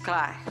up the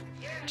sky.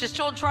 Just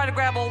don't try to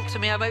grab hold to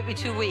me. I might be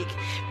too weak.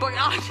 But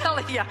I'm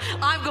telling you,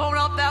 I'm going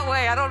up that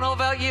way. I don't know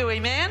about you.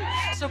 Amen?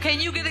 So can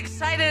you get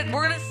excited?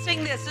 We're going to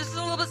sing this. This is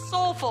a little bit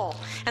soulful.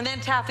 And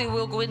then Taffy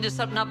will go into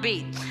something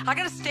upbeat. I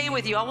got to stay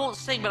with you. I won't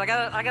sing, but I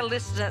got to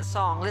listen to that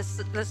song.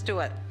 Let's do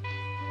it.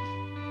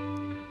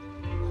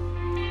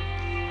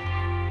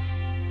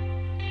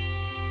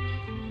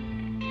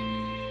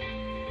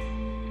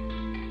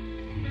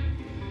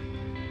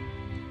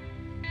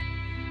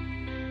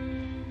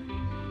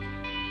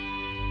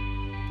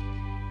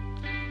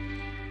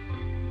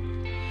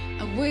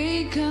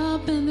 Wake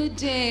up in the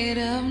dead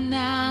of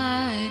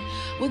night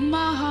with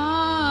my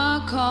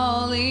heart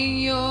calling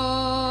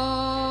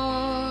yours.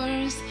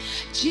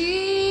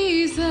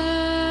 Jesus,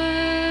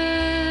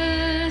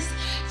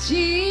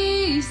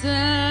 Jesus,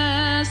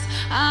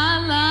 I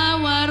lie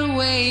wide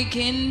awake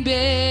in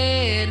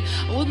bed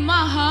with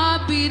my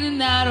heart beating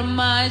out of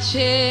my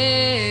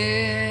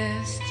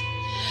chest.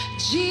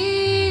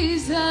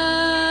 Jesus,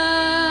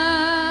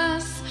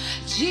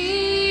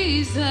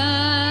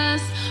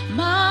 Jesus,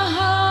 my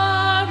heart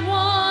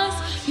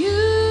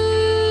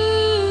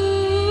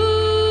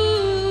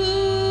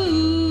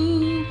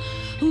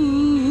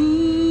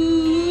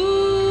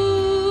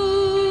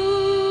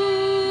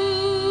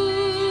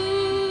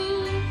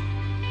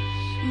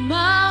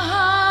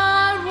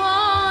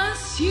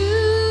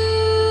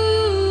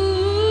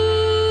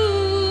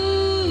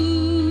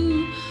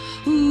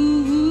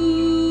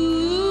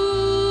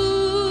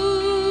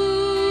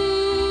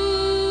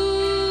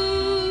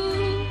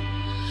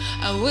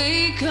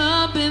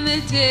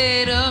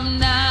dead of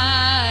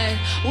night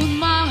with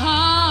my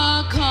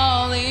heart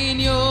calling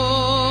yours.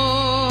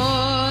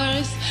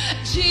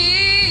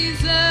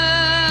 Jesus,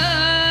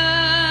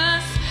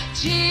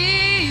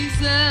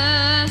 Jesus,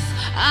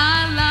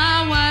 I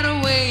lie wide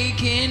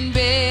awake in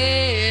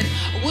bed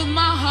with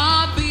my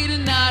heart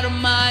beating out of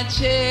my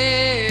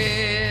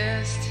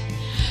chest.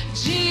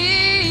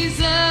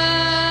 Jesus,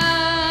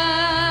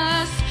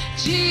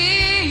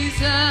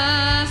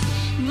 Jesus,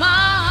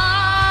 my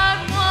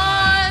heart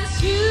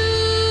wants you.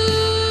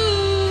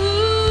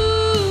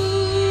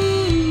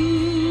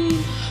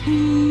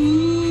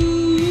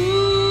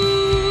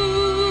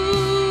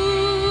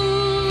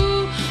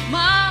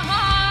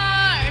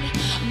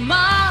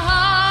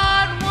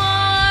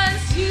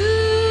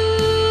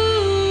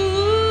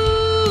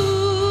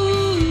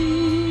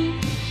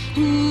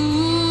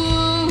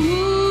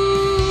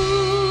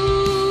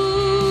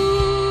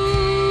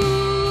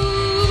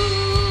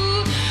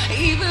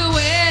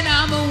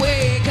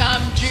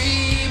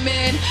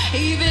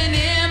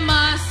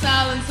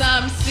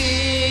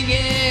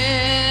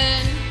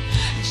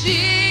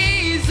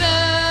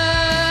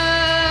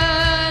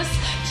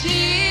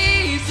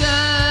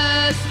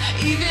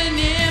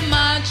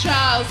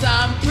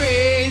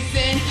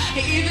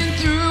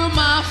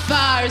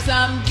 stars,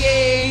 I'm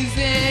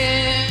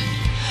gazing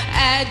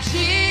at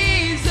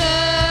Jesus.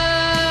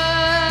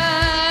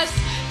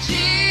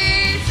 Jesus,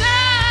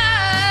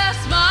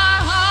 my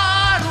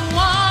heart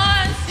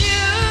wants you.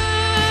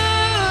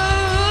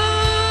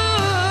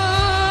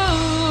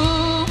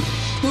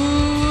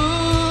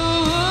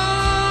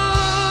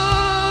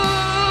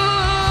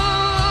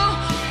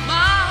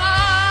 My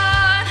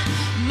heart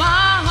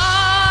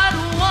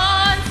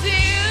wants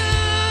you.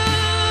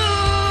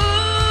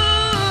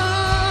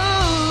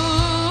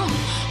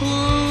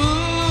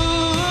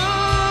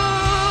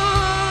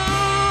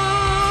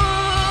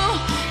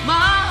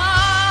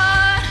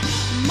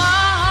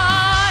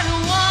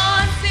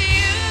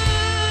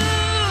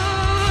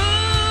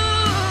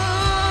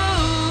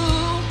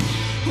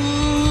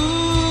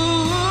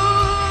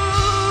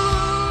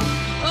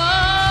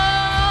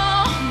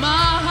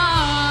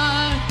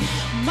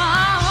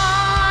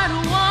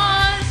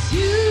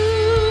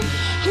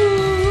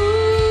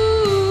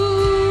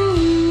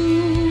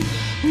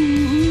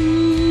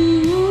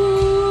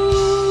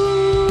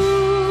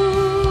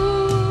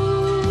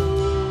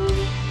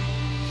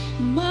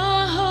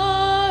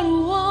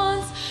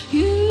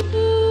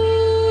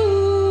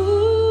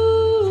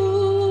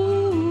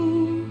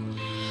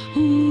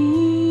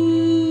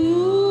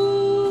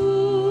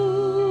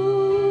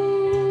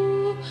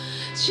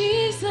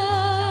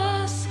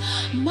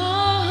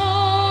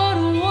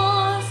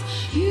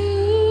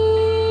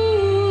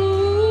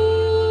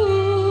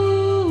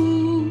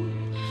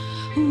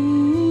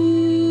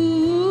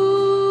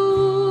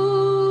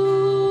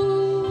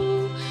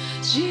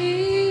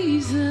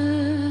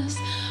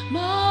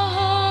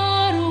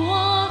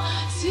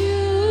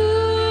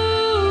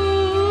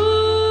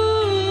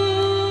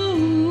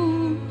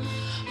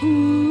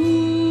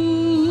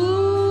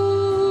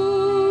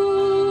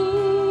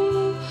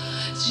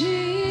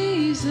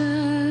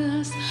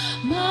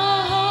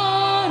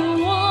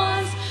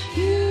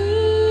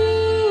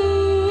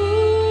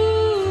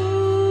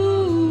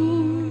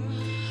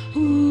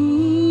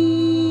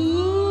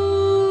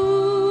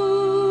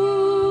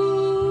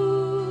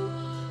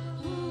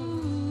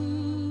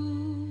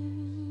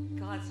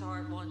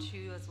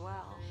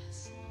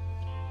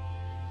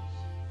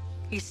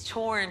 He's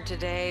torn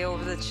today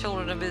over the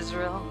children of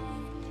Israel.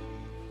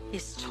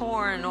 He's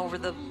torn over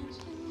the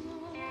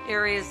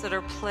areas that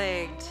are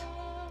plagued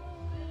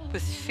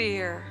with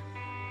fear.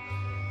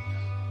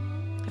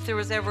 If there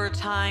was ever a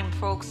time,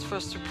 folks, for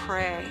us to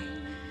pray,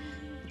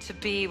 to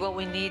be what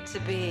we need to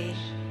be,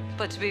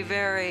 but to be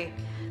very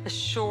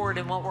assured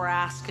in what we're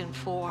asking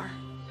for.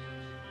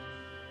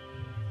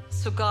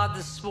 So God,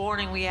 this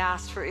morning we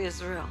ask for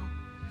Israel.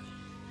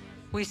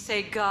 We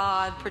say,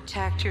 God,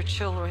 protect your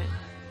children.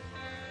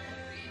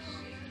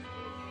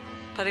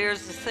 But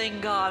here's the thing,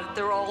 God,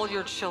 they're all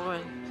your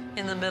children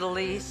in the Middle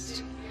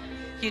East.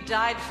 You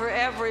died for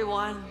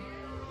everyone.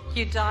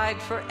 You died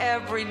for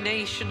every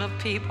nation of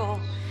people.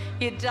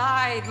 You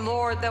died,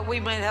 Lord, that we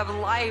might have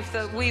life,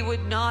 that we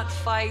would not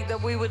fight,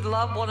 that we would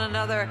love one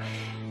another.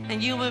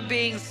 And human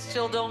beings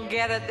still don't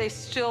get it. They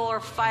still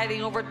are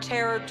fighting over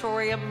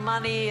territory and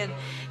money and,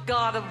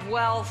 God, of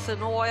wealth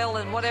and oil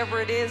and whatever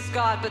it is,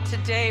 God. But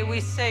today we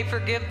say,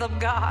 forgive them,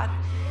 God.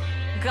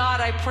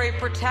 God, I pray,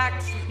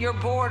 protect your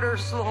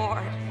borders,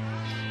 Lord.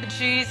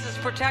 Jesus,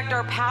 protect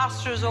our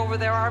pastors over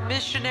there, our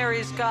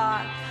missionaries,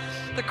 God.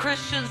 The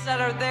Christians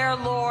that are there,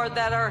 Lord,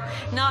 that are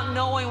not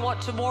knowing what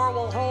tomorrow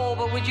will hold,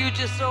 but would you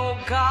just, oh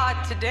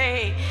God,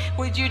 today,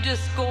 would you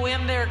just go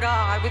in there,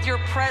 God, with your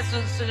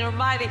presence and your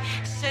mighty,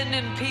 send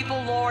in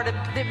people, Lord,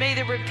 and may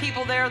there be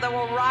people there that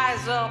will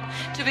rise up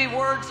to be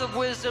words of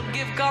wisdom,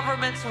 give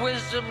governments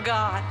wisdom,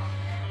 God.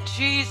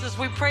 Jesus,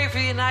 we pray for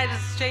the United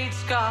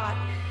States, God.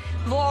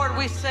 Lord,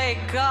 we say,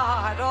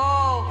 God,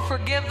 oh,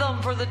 forgive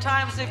them for the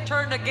times they've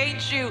turned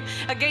against you,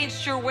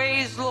 against your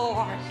ways,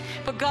 Lord.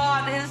 But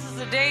God, this is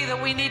the day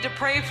that we need to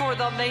pray for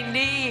them. They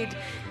need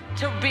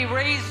to be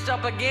raised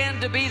up again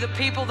to be the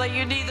people that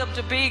you need them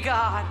to be,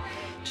 God.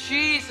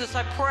 Jesus,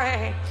 I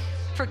pray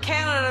for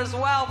Canada as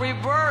well.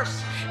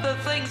 Reverse the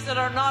things that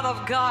are not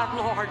of God,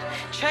 Lord.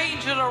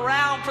 Change it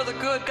around for the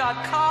good, God.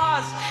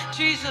 Cause,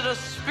 Jesus, a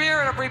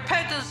spirit of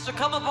repentance to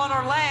come upon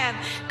our land.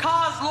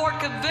 Cause, Lord,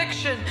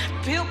 conviction.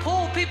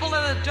 Pull people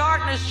in the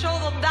darkness. Show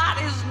them that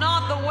is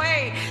not the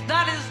way.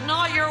 That is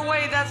not your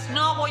way. That's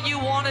not what you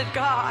wanted,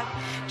 God.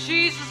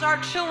 Jesus, our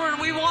children,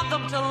 we want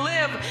them to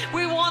live.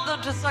 We want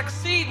them to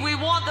succeed. We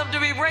want them to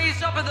be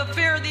raised up in the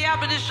fear and the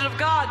admonition of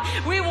God.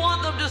 We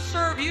want them to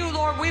serve you,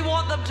 Lord. We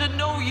want them to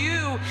know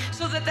you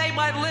so that they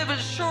might live and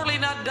surely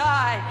not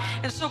die.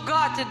 And so,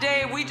 God,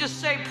 today we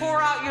just say,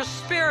 pour out your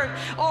spirit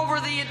over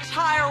the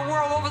entire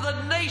world, over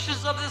the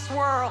nations of this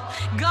world.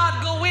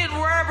 God, go in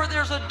wherever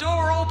there's a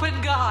door open,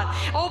 God.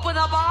 Open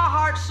up our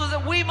hearts so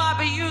that we might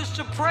be used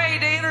to pray,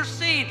 to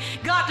intercede.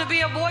 God, to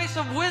be a voice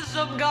of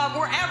wisdom, God,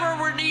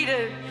 wherever we're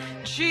needed.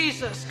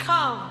 Jesus,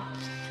 come.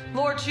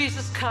 Lord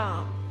Jesus,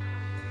 come.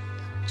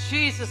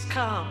 Jesus,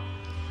 come.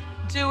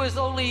 Do as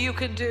only you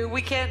can do.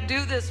 We can't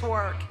do this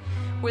work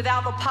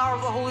without the power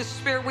of the Holy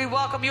Spirit. We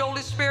welcome you,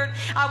 Holy Spirit.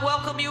 I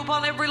welcome you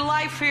upon every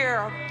life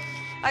here.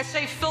 I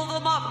say, fill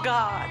them up,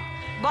 God.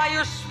 By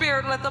your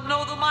Spirit, let them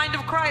know the mind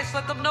of Christ.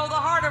 Let them know the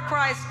heart of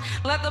Christ.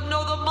 Let them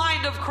know the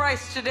mind of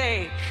Christ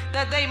today,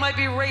 that they might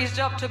be raised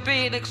up to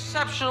be an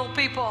exceptional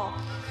people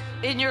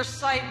in your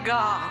sight,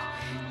 God.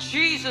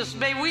 Jesus,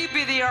 may we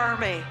be the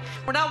army.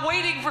 We're not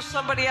waiting for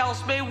somebody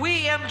else. May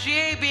we,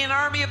 MGA, be an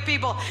army of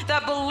people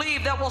that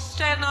believe, that will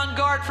stand on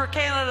guard for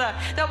Canada,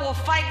 that will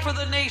fight for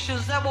the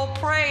nations, that will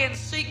pray and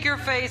seek your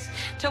face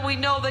till we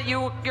know that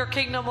your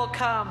kingdom will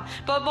come.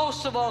 But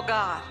most of all,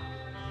 God,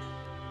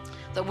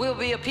 that we'll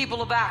be a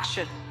people of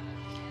action.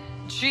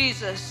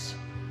 Jesus,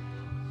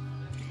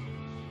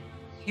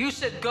 you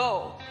said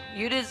go.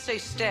 You didn't say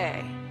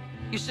stay.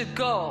 You said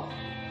go.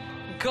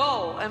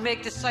 Go and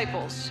make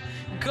disciples.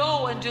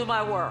 Go and do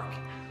my work.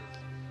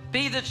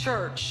 Be the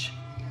church.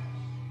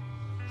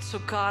 So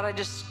God, I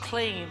just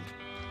claim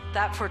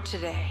that for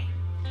today.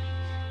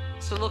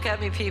 So look at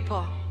me,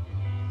 people.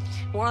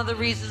 One of the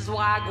reasons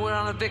why I go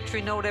on a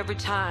victory note every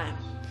time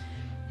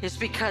is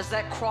because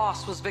that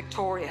cross was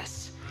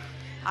victorious.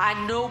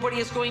 Nobody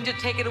is going to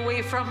take it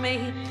away from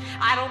me.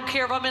 I don't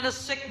care if I'm in a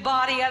sick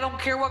body. I don't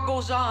care what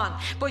goes on.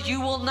 But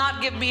you will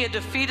not give me a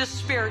defeated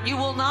spirit. You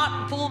will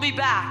not pull me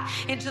back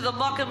into the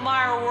muck and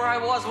mire where I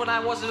was when I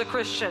wasn't a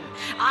Christian.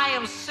 I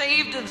am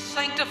saved and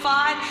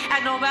sanctified,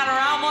 and no matter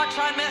how much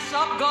I mess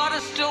up, God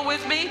is still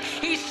with me.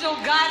 He's still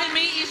guiding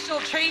me. He's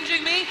still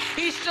changing me.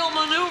 He's still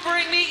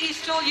maneuvering me. He's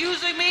still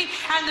using me,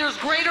 and there's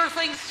greater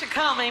things to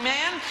come.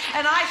 Amen.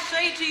 And I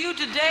say to you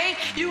today,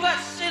 you got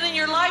sin in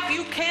your life.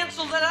 You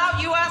canceled it out.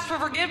 You ask for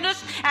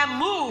forgiveness and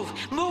move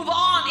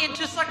on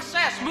into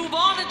success, move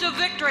on into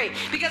victory,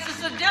 because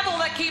it's the devil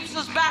that keeps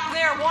us back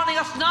there wanting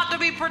us not to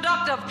be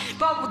productive.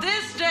 But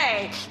this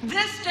day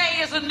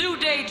is a new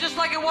day, just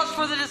like it was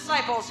for the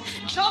disciples.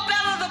 Jump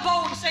out of the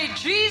boat and say,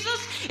 Jesus,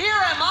 here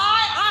am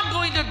I. I'm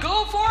going to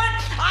go for it.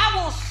 I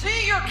will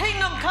see your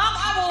kingdom come.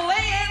 I will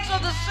lay hands on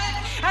the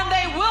sick and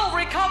they will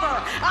recover.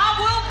 I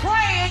will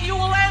pray and you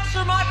will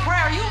answer my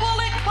prayer. You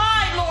will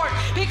incline, Lord,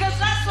 because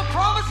that's the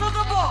promise of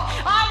the book.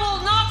 I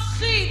will not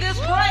see this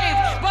grave,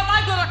 but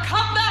I'm going to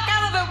come back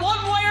out of it one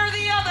way or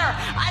the other.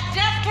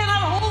 Death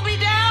cannot hold me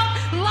down.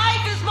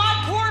 Life is my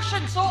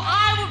portion, so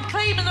I will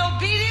claim an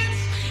obedience,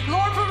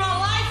 Lord, for my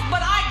life,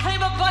 but I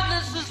claim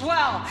abundance as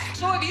well.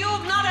 So if you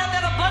have not had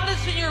that abundance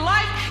in your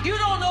life, you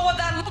don't know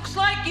what that looks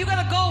like. You got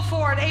to go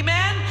for it.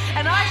 Amen.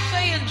 And I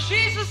say in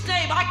Jesus'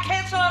 name, I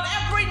cancel out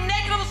every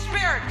negative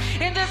spirit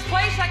in this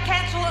place. I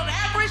cancel out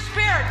every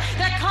spirit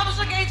that comes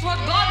against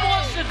what God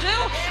wants to do.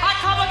 I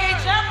come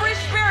against every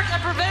spirit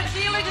that prevents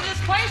healing in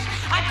this place.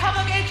 I come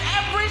against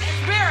every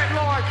spirit,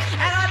 Lord.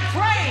 And I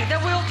pray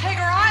that we'll take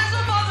our eyes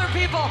off other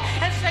people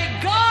and say,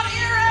 God,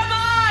 here am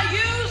I.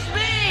 Use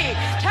me.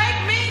 Take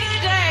me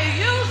today.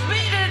 Use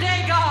me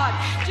today, God.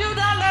 Do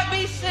not let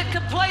me sit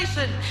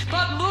complacent,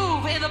 but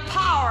move in the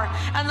power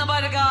and the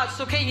might of God.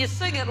 So can you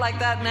sing it like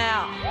that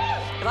now?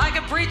 If I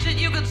can preach it,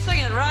 you can sing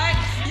it, right?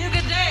 You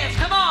can dance.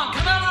 Come on.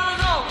 Come out on a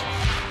note.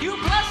 You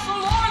bless the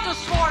Lord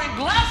this morning.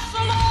 Bless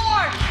the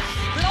Lord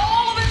in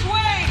all of his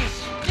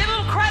ways. Give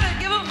him credit.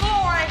 Give him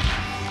glory.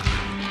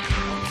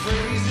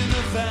 Praise in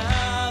the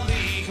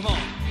valley. Come on.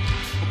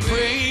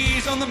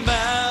 Praise on the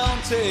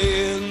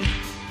mountain.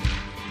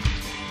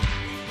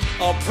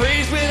 I'll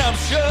praise when I'm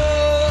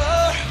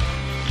sure.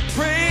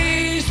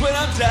 Praise when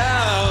I'm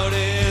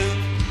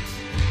doubting.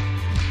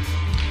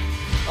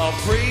 I'll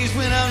praise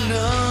when I'm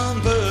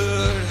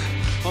numbered.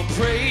 I'll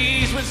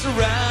praise when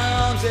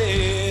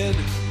surrounded.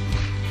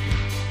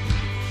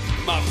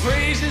 My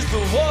praise is the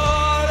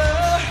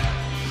water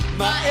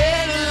my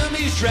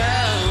enemies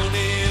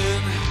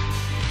drowning.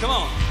 Come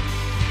on.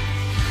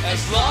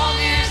 As long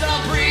as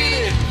I'm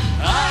breathing,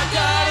 I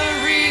got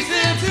a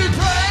reason to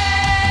praise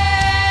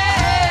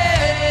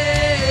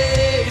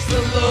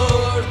the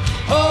Lord,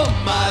 oh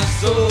my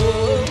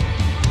soul.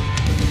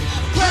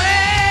 Praise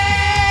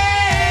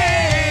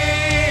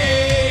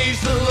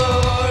the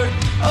Lord,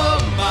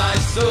 oh my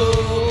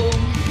soul.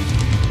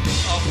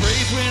 I'll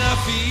praise when I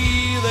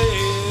feel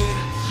it.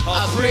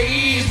 I'll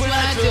praise when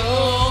I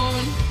don't.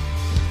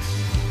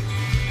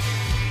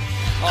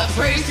 I'll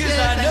praise 'cause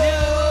I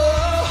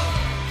know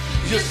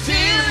you're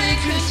still in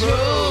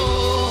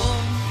control.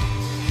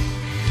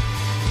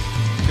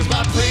 'Cause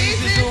my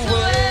praise is a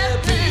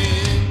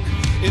weapon.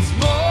 It's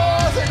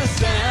more than a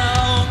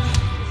sound.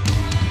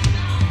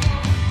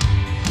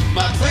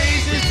 My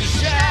praise is a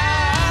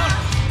shout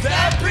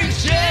that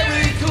brings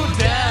Jericho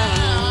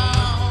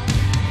down.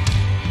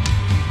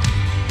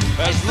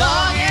 As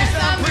long as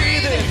I'm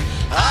breathing,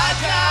 I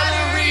got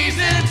a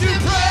reason to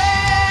praise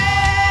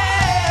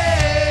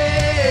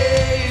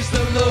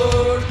the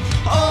Lord,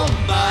 oh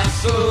my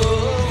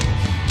soul.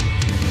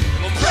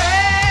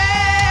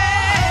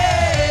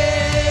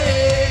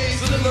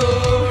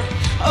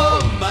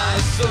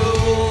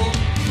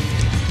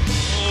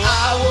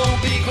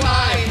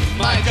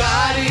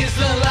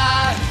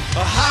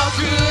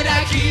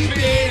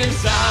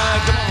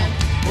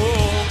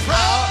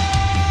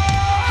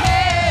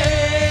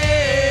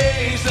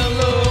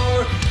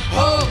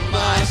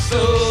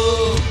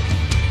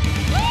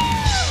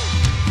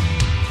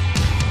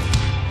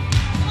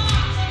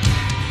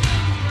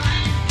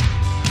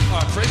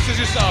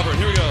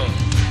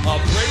 I'll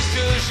praise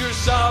cause you're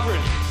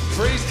sovereign.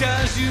 Praise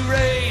cause you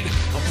reign.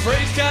 I'll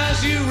praise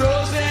cause you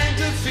rose and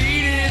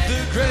defeated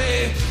the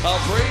grave. I'll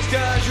praise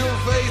cause you're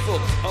faithful.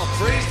 I'll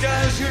praise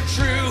cause you're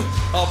true.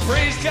 I'll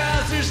praise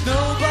cause there's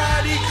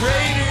nobody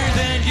greater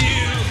than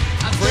you.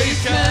 I'll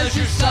praise cause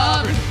you're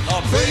sovereign.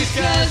 I'll praise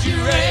cause you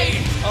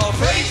reign. I'll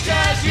praise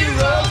cause you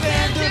rose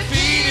and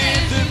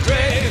defeated the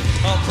grave.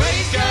 I'll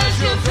praise cause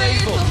you're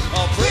faithful.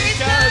 I'll praise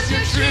cause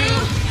you're true.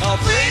 I'll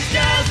praise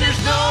cause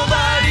there's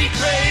nobody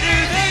greater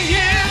than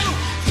you.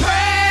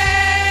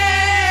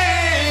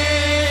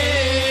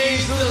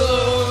 Praise the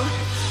Lord,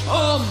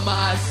 Oh,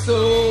 my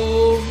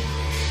soul.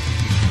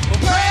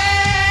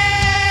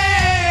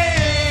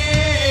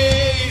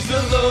 praise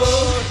the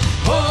Lord,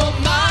 oh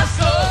my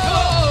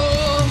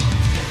soul.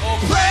 Oh,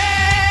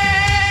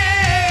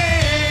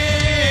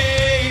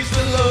 praise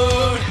the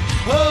Lord,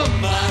 oh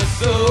my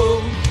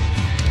soul.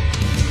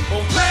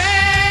 Oh,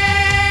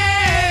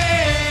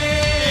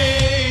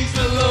 praise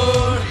the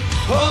Lord,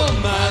 oh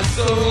my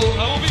soul.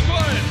 I won't be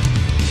quiet.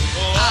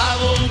 Oh, I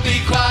won't be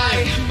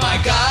quiet. My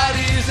God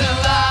is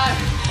alive.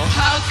 Oh,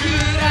 how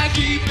could I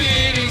keep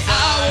it inside?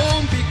 I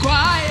won't be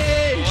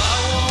quiet. I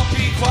won't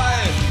be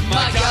quiet.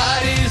 My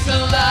God is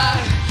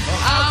alive. Oh,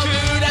 how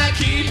could I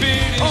keep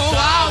it inside? Oh,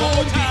 I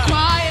won't be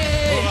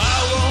quiet. Oh, I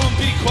won't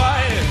be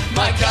quiet.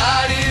 My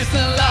God is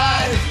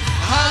alive.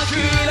 How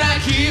could I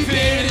keep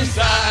it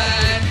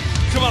inside?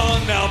 Come on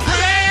now,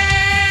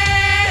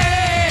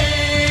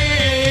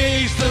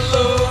 praise the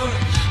Lord,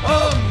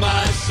 oh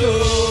my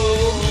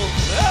soul.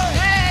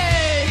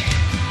 Hey,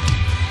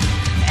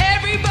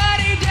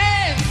 everybody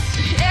dance.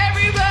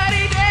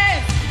 Everybody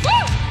dance.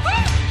 Woo,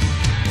 woo.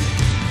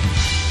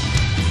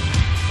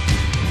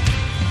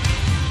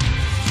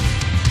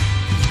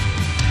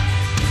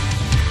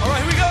 All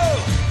right, here we go.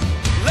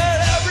 Let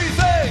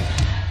everything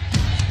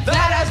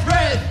That has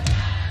breath.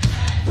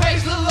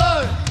 Praise the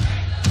Lord.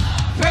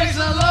 Praise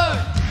the Lord.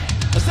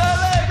 sell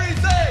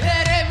everything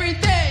Let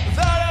everything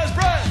that has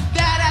breath.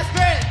 that has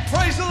breath.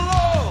 Praise the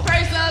Lord.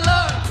 Praise the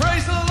Lord.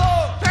 Praise the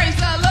Lord. Praise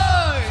the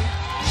Lord.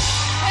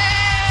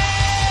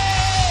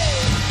 Hey!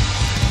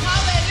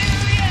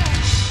 Hallelujah.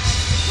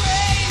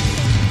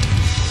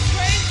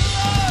 Praise the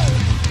Lord.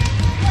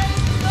 Praise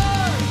the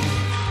Lord.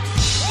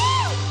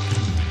 Woo!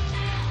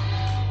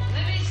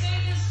 Let me say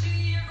this to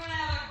you. You're going to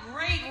have a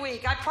great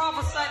week. I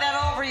prophesy that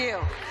over you.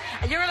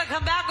 And you're going to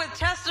come back with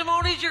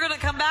testimonies. You're going to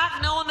come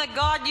back knowing that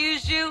God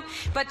used you.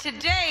 But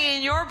today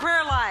in your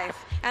prayer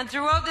life and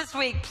throughout this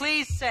week,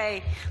 please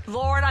say,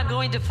 Lord, I'm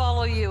going to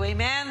follow you.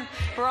 Amen.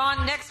 We're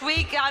on next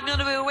week. I'm going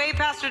to be away.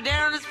 Pastor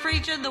Darren is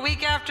preaching. The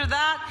week after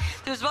that,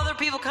 there's other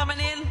people coming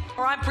in.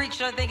 Or I'm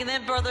preaching, I think. And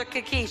then Brother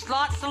Kakish.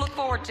 Lots to look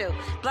forward to.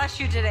 Bless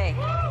you today.